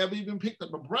maybe never even picked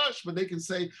up a brush, but they can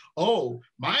say, oh,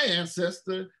 my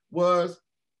ancestor was,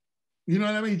 you know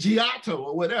what I mean, Giotto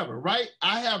or whatever, right?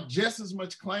 I have just as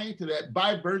much claim to that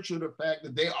by virtue of the fact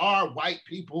that they are white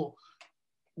people,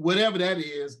 whatever that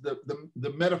is,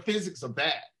 the metaphysics of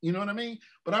that, you know what I mean?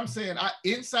 But I'm saying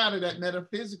inside of that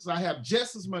metaphysics, I have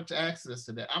just as much access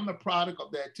to that. I'm the product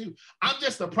of that too. I'm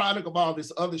just a product of all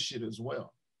this other shit as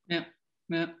well. Yeah.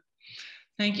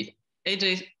 Thank you,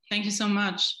 AJ. Thank you so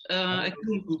much. I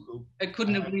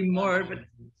couldn't agree more. But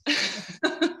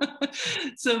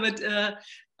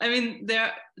I mean,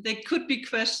 there could be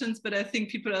questions, but I think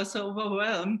people are so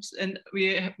overwhelmed, and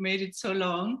we have made it so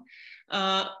long.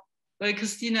 Well,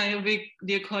 Christina, your big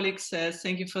dear colleague says,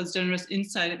 thank you for this generous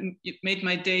insight. It made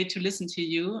my day to listen to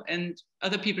you, and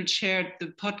other people shared the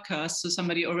podcast. So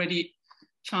somebody already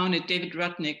found it. David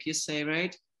Rudnick, you say,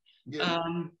 right? Yeah.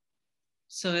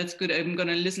 So that's good. I'm going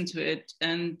to listen to it.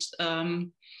 And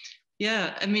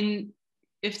yeah, I mean,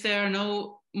 if there are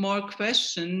no more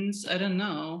questions, I don't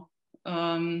know.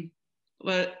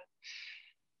 Well,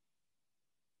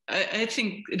 I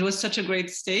think it was such a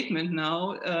great statement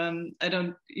now. I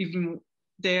don't even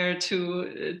dare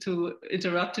to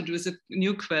interrupt it with a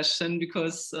new question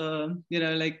because, you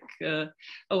know, like,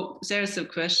 oh, there's a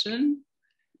question.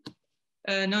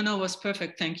 No, it was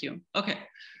perfect. Thank you. Okay.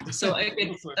 So I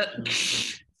get,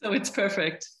 so it's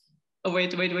perfect. Oh,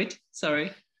 wait.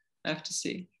 Sorry. I have to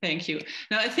see. Thank you.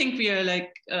 Now I think we are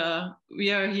like,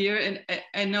 we are here, and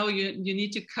I know you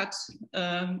need to cut.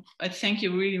 I thank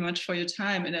you really much for your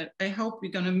time, and I hope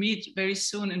we're gonna meet very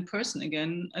soon in person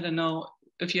again. I don't know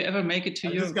if you ever make it to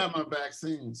Europe. I just got my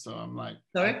vaccine, so I'm like,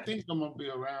 sorry? I think I'm gonna be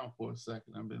around for a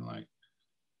second. I've been like,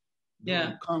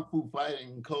 doing kung fu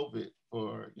fighting COVID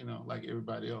for, you know, like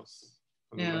everybody else.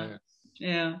 For the last.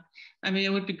 Yeah, I mean,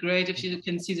 it would be great if you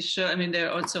can see the show. I mean,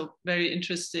 they're also very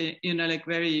interesting, you know, like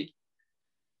very,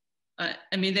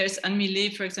 I mean, there's Anh My Le,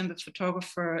 for example,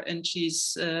 photographer, and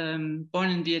she's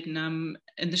born in Vietnam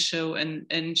in the show,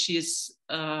 and she is,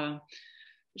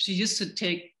 she used to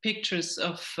take pictures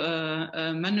of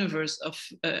maneuvers of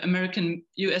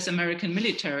US American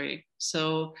military.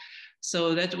 So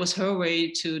So that was her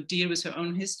way to deal with her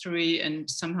own history and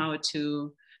somehow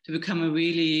to become a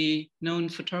really known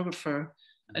photographer.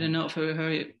 I don't know if you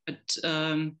heard, but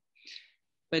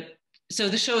so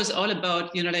the show is all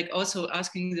about, you know, like also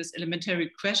asking this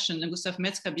elementary question, and Gustav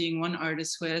Metzger being one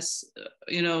artist who has,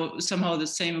 you know, somehow the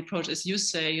same approach as you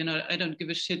say, you know, I don't give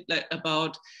a shit like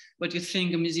about what you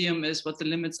think a museum is, what the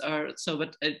limits are. So,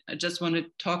 but I just want to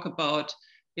talk about,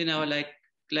 you know, like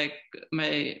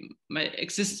my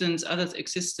existence, others'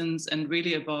 existence, and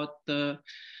really about the,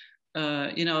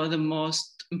 you know, the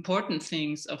most important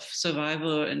things of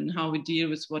survival and how we deal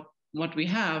with what we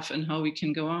have and how we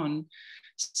can go on.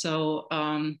 So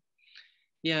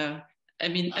yeah, I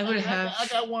mean, I will have. I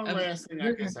got one last thing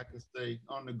I guess I could say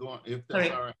on the going, if that's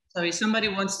all right. Sorry, somebody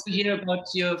wants to hear about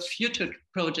your future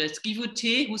projects. Guy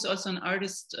Voutet, who's also an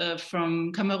artist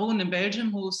from Cameroon in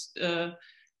Belgium, who's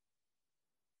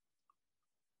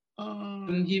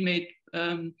he made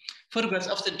photographs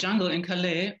of the jungle in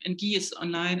Calais, and Guy is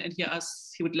online, and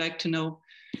he would like to know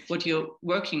what you're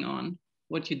working on,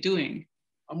 what you're doing.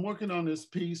 I'm working on this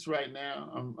piece right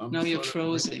now. Now you're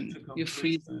frozen. You're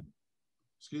freezing.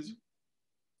 Excuse me?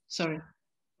 Sorry.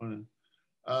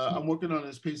 I'm working on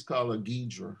this piece called a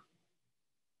Ghidra.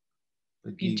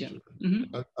 A Ghidra.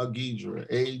 A Ghidra.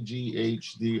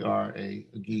 A-G-H-D-R-A.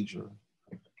 A Ghidra.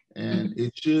 And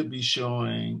it should be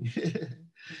showing,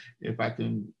 if I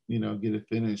can, you know, get it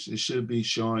finished, it should be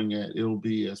showing it'll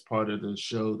be as part of the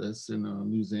show that's in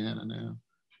Louisiana now.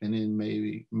 And then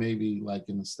maybe like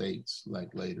in the States,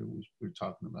 like later, we're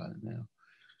talking about it now.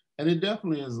 And it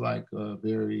definitely is like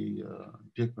very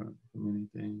different from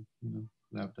anything, you know,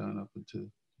 that I've done up until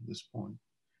this point.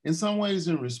 In some ways,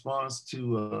 in response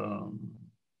to,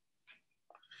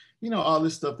 you know, all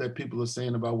this stuff that people are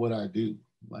saying about what I do,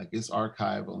 like it's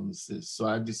archival and this. So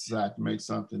I just decided to make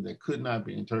something that could not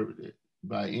be interpreted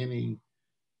by any,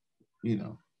 you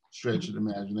know, stretch of the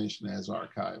imagination as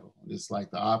archival. It's like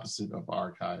the opposite of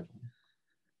archival.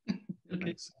 Okay.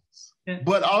 Makes sense. Yeah.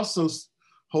 But also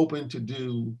hoping to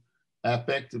do,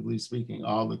 effectively speaking,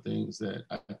 all the things that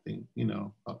I think, you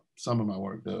know, some of my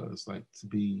work does, like to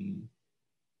be,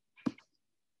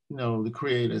 you know, to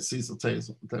create, as Cecil Taylor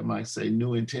that might say,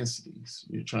 new intensities.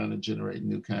 You're trying to generate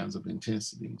new kinds of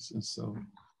intensities. And so.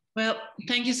 Well,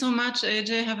 thank you so much,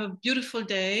 AJ. Have a beautiful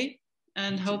day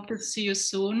and hope to see you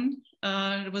soon.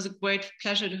 It was a great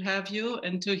pleasure to have you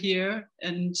and to hear.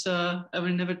 And I will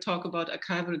never talk about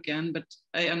archival again, but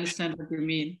I understand what you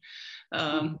mean.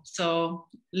 So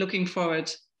looking forward.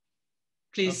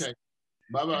 Please. Okay.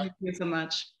 Bye-bye. Thank you so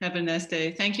much. Have a nice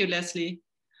day. Thank you, Leslie.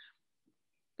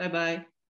 Bye-bye.